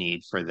about the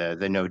need for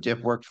the no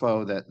dip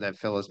workflow that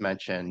Phil has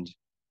mentioned.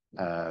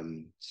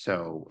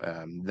 So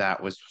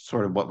that was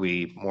sort of what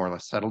we more or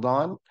less settled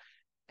on,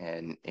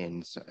 and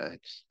in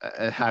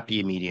a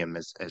happy medium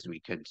as we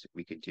could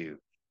do.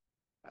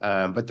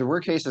 But there were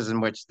cases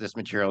in which this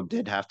material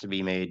did have to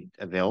be made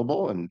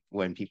available, and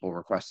when people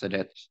requested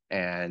it,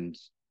 and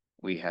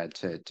we had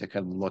to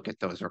kind of look at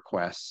those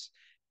requests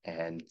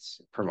and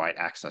provide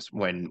access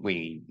when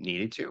we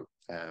needed to.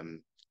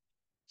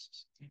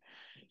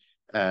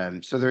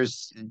 So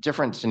there's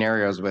different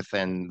scenarios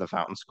within the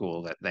Fountain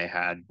School that they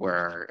had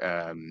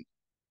where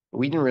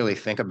we didn't really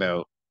think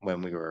about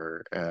when we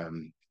were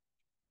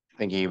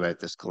thinking about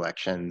this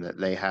collection, that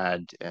they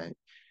had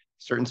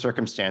certain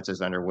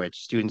circumstances under which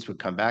students would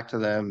come back to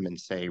them and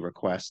say,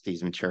 request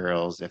these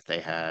materials if they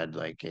had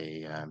like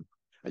a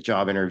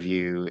job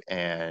interview,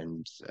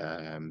 and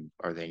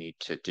or they need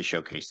to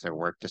showcase their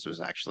work. This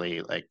was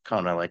actually like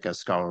kind of like a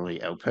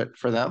scholarly output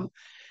for them.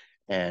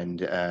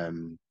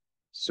 And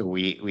so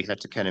we had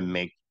to kind of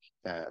make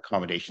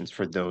accommodations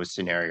for those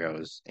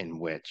scenarios in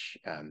which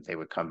they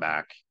would come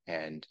back,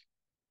 and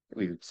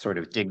we would sort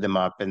of dig them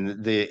up.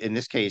 And in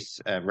this case,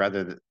 I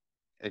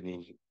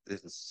mean,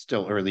 this is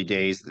still early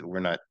days.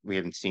 We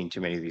haven't seen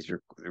too many of these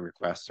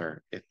requests,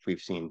 or if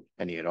we've seen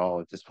any at all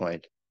at this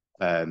point.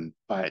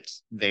 But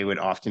they would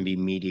often be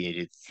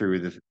mediated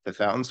through the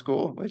Fountain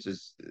School, which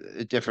is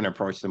a different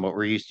approach than what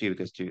we're used to,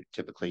 because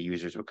typically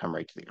users would come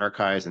right to the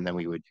archives, and then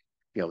we would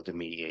be able to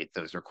mediate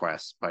those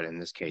requests. But in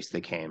this case,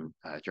 they came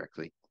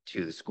directly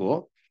to the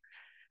school.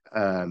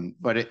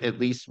 But at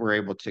least we're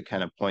able to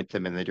kind of point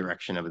them in the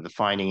direction of the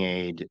finding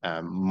aid,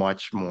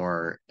 much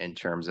more in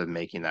terms of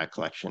making that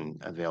collection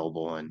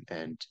available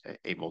and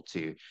able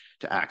to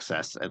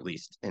access, at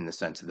least in the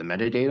sense of the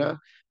metadata,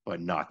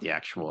 but not the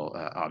actual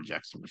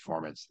objects and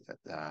performance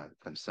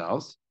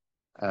themselves.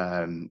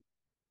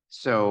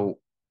 So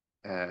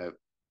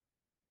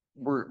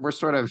we're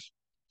sort of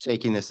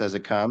taking this as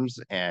it comes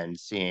and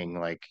seeing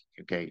like,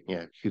 okay,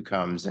 who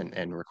comes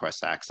and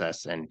requests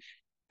access,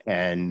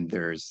 and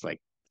there's like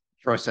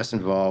process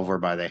involved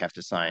whereby they have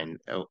to sign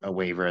a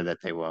waiver that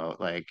they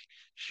won't like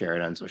share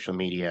it on social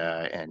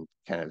media and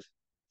kind of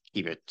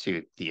keep it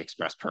to the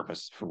express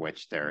purpose for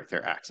which they're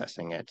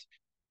accessing it.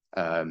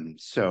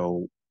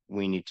 So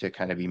we need to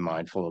kind of be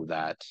mindful of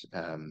that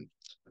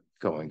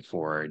going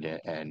forward.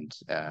 And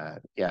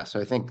yeah, so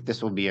I think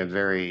this will be a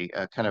very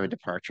kind of a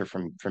departure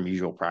from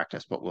usual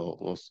practice, but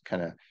we'll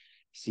kind of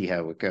see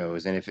how it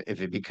goes. And if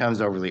it becomes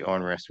overly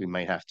onerous, we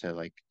might have to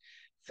like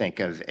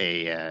think of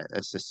a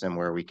system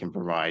where we can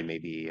provide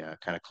maybe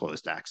kind of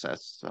closed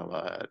access, so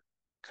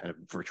kind of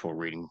virtual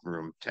reading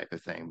room type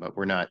of thing. But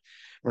we're not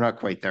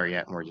quite there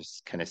yet, and we're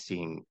just kind of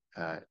seeing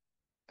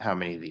how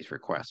many of these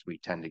requests we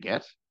tend to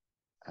get.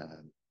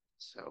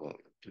 So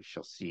we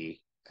shall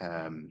see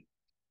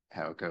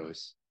how it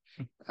goes.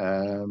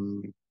 Yeah,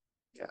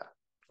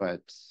 but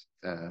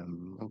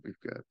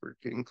we're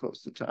getting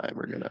close to time.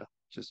 We're gonna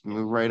just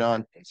move right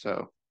on.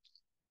 So.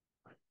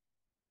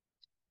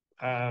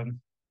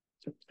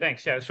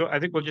 Thanks. Yeah, so I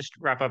think we'll just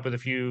wrap up with a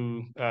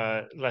few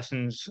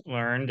lessons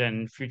learned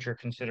and future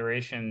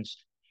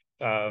considerations.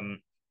 And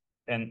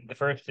the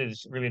first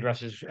is really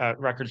addresses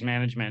records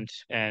management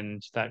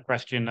and that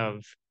question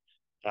of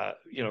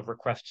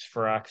requests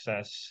for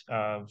access.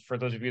 For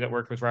those of you that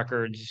work with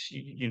records,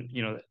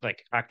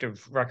 like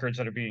active records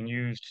that are being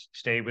used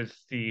stay with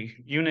the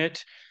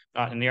unit,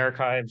 in the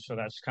archive. So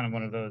that's kind of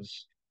one of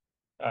those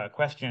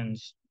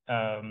questions.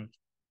 And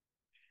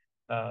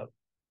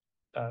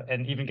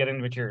even getting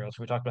the materials.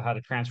 We talked about how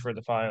to transfer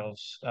the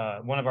files.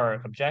 One of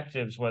our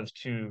objectives was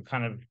to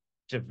kind of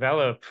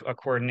develop a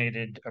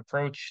coordinated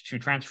approach to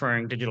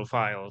transferring digital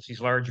files,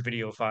 these large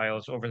video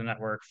files over the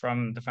network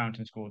from the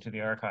Fountain School to the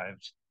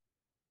archives.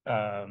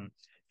 And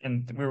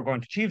we were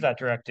going to achieve that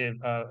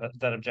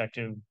that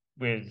objective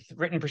with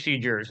written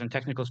procedures and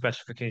technical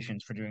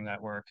specifications for doing that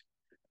work.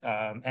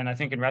 And I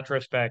think in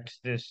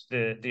retrospect,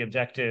 the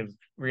objective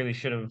really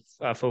should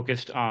have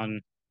focused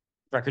on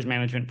records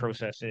management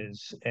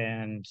processes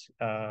and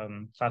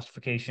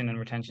classification and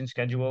retention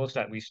schedules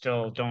that we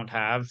still don't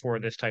have for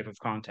this type of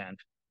content.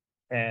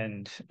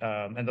 And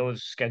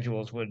those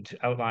schedules would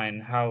outline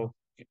how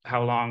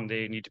long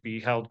they need to be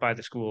held by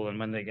the school and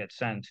when they get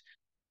sent.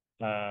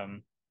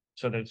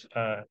 So there's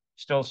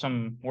still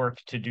some work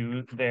to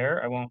do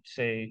there. I won't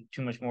say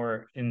too much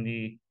more in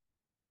the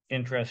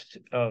interest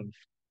of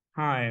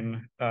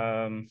time.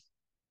 But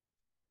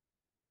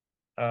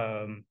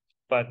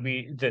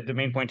the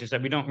main point is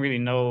that we don't really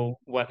know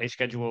what a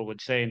schedule would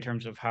say in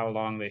terms of how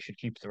long they should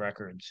keep the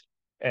records.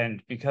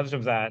 And because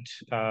of that,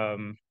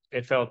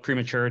 it felt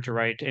premature to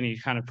write any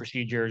kind of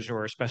procedures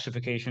or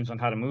specifications on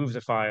how to move the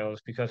files,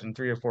 because in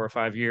 3 or 4 or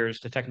 5 years,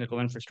 the technical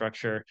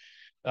infrastructure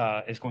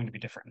is going to be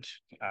different,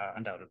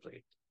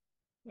 undoubtedly.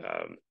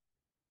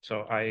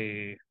 So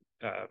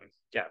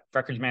yeah,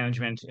 records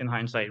management in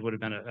hindsight would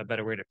have been a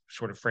better way to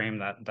sort of frame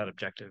that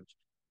objective.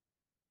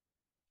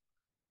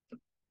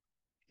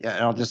 Yeah,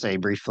 and I'll just say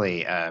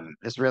briefly,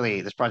 this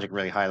project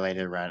really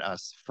highlighted around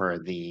us for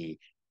the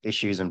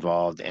issues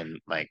involved in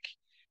like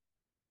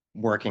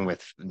working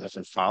with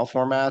different file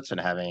formats and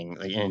having,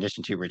 like, in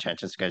addition to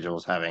retention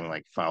schedules, having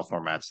like file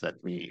formats that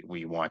we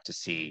want to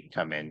see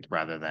come in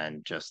rather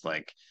than just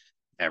like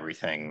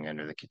everything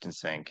under the kitchen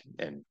sink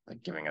and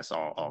like giving us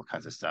all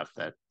kinds of stuff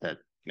that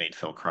made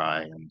Phil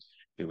cry, and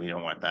we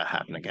don't want that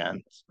happen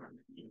again.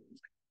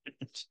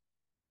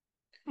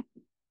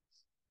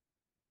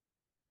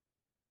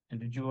 And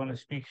did you want to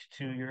speak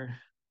to your?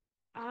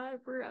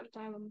 We're out of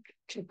time.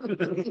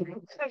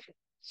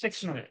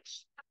 6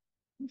 minutes.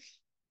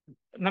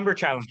 Number of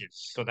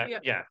challenges. So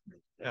that, yeah.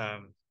 I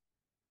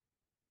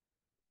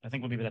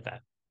think we'll leave it at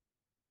that.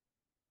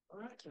 All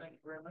right. Thank you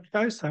very much,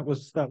 guys. That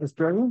was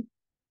brilliant.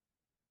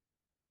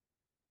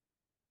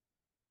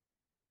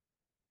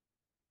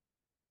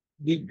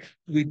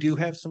 We do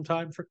have some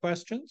time for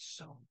questions.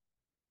 So.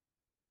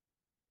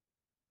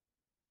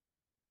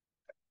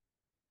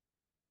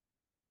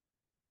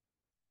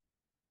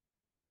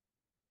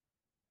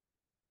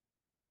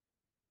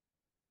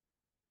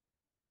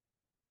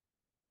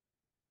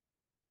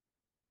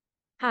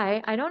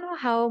 Hi, I don't know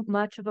how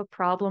much of a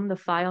problem the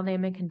file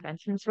naming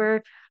conventions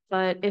were,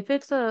 but if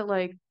it's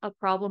a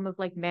problem of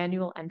like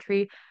manual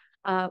entry,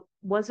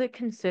 was it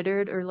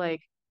considered, or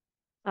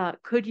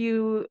could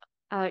you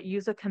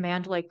use a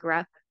command like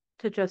grep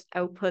to just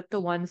output the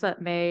ones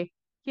that may,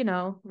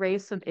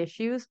 raise some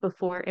issues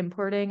before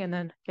importing and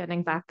then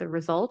getting back the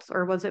results?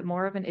 Or was it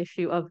more of an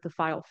issue of the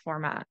file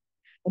format?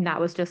 And that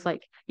was just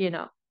like,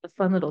 a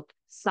fun little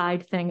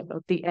side thing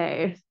about the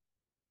A.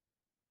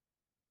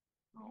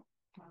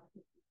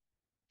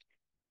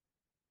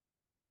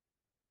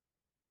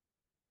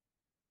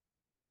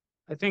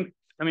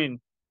 I mean,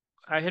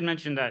 I had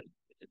mentioned that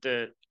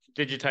the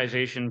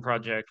digitization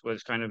project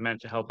was kind of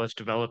meant to help us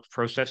develop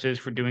processes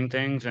for doing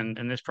things,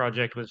 and this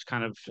project was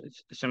kind of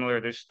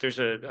similar. There's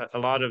a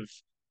lot of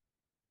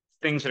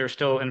things that are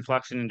still in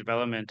flux and in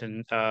development,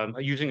 and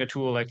using a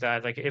tool like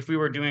that, like if we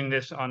were doing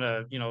this on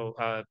a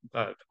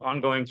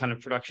ongoing kind of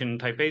production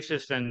type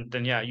basis, then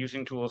yeah,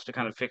 using tools to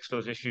kind of fix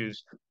those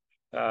issues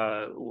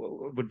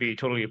would be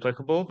totally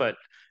applicable. But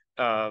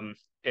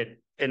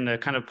in the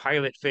kind of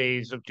pilot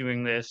phase of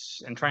doing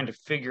this and trying to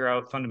figure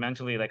out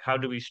fundamentally, like, how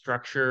do we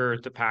structure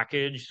the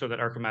package so that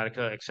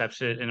Archimedica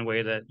accepts it in a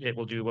way that it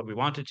will do what we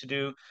want it to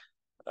do,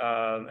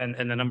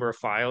 and the number of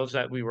files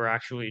that we were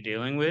actually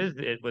dealing with,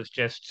 it was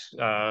just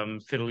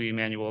fiddly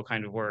manual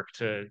kind of work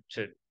to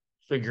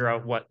figure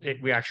out what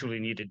we actually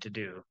needed to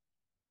do.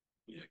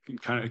 Yeah,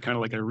 kind of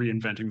like a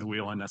reinventing the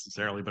wheel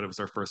unnecessarily, but it was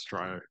our first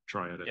try at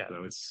it. Yeah.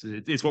 So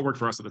it's what worked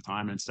for us at the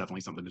time, and it's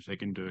definitely something to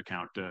take into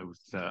account with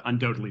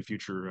undoubtedly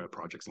future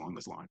projects along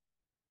this line.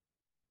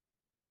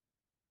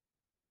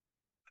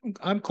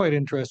 I'm quite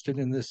interested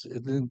in this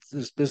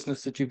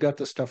business that you've got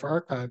the stuff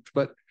archived,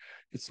 but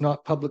it's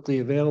not publicly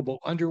available.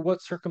 Under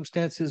what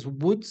circumstances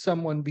would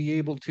someone be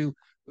able to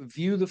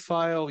view the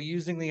file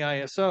using the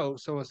ISO?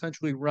 So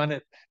essentially run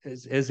it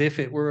as if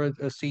it were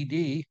a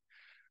CD.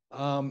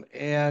 Does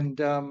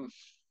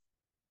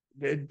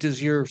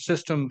your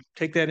system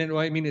take that into?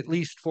 I mean, at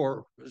least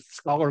for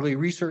scholarly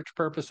research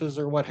purposes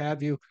or what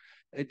have you,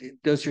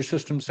 does your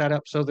system set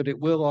up so that it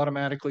will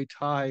automatically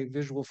tie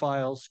visual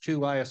files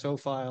to ISO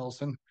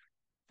files and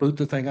boot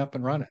the thing up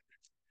and run it?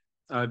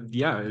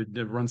 Yeah,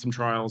 it run some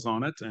trials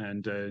on it,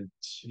 and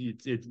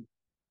it's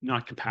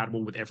not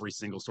compatible with every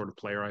single sort of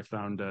player. I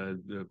found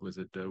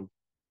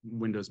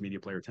Windows Media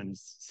Player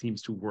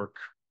seems to work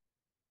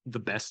the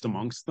best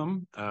amongst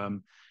them.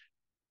 And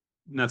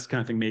that's the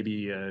kind of thing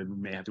maybe we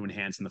may have to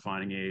enhance in the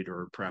finding aid,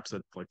 or perhaps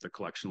at like the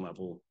collection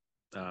level,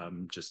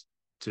 just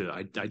to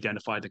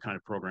identify the kind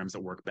of programs that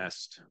work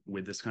best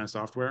with this kind of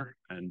software.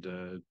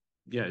 And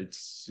yeah,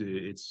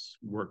 it's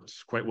worked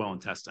quite well in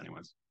tests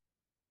anyways.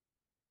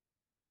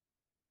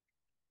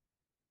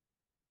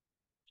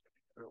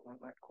 One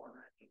left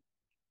corner.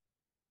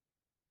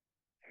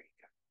 There you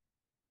go.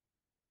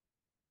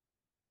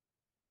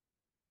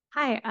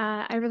 Hi,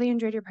 I really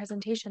enjoyed your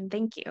presentation.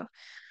 Thank you.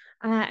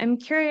 I'm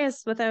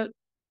curious, without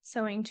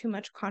sowing too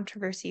much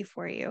controversy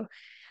for you,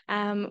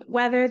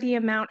 whether the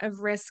amount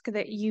of risk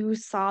that you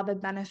saw the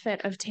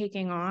benefit of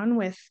taking on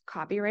with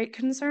copyright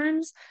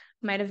concerns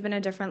might have been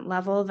a different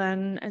level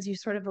than, as you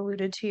sort of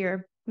alluded to,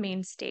 your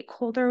main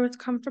stakeholder was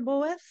comfortable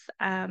with.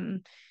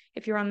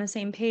 If you're on the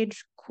same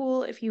page,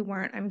 cool. If you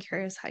weren't, I'm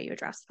curious how you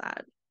address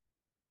that.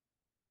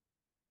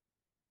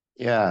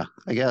 Yeah,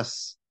 I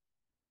guess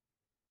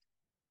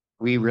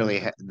we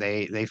really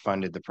they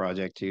funded the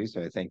project too,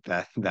 so I think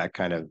that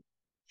kind of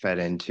fed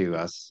into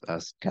us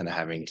kind of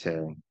having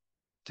to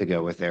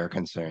go with their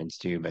concerns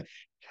too. But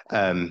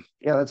yeah,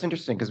 that's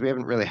interesting because we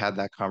haven't really had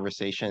that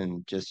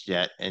conversation just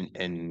yet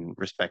in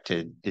respect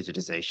to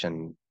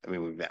digitization. I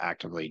mean, we've been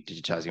actively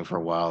digitizing for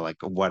a while, like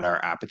what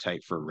our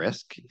appetite for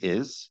risk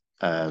is.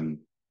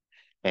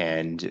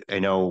 And I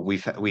know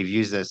we've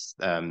used this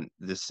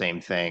the same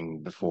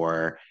thing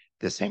before,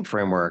 the same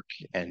framework,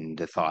 and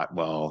the thought,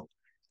 well,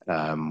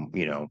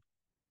 you know,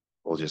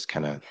 we'll just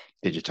kind of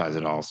digitize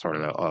it all sort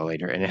of all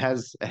later. And it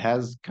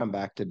has come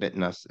back to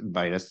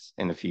bite us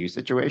in a few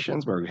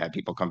situations where we've had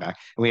people come back,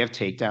 and we have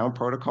takedown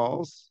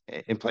protocols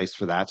in place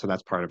for that. So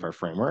that's part of our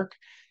framework,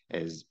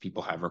 is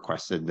people have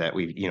requested that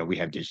we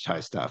have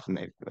digitized stuff,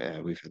 and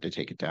we've had to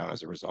take it down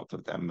as a result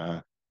of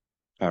them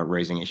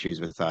raising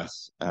issues with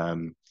us.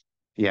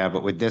 Yeah,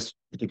 but with this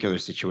particular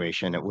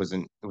situation, it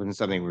wasn't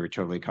something we were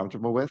totally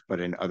comfortable with.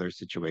 But in other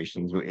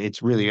situations,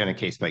 it's really on a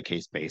case by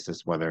case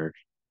basis whether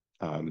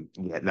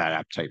that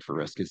appetite for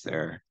risk is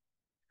there.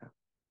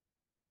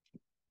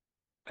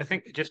 I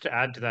think just to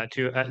add to that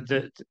too,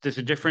 there's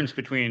a difference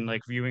between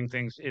like viewing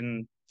things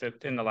in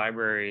the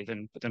library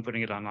than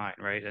putting it online,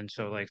 right? And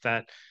so like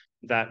that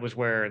was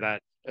where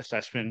that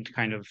assessment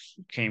kind of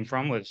came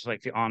from, was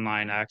like the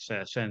online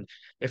access. And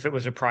if it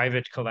was a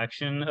private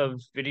collection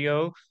of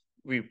video,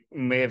 we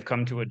may have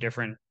come to a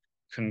different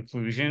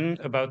conclusion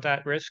about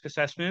that risk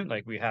assessment.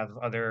 Like we have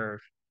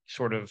other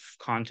sort of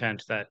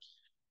content that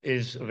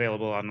is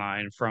available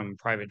online from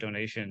private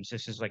donations.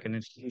 This is like an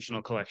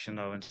institutional collection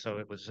though, and so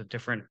it was a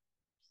different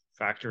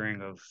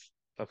factoring of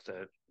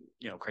the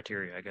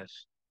criteria, I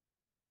guess.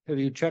 Have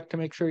you checked to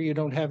make sure you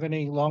don't have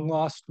any long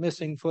lost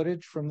missing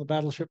footage from the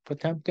battleship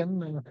Potemkin?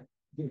 Like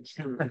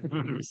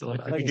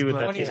do with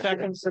that, 20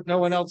 seconds that no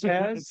one else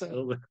has.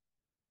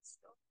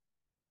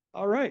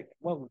 All right.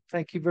 Well,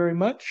 thank you very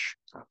much.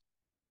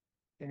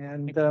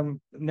 And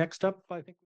next up, I think.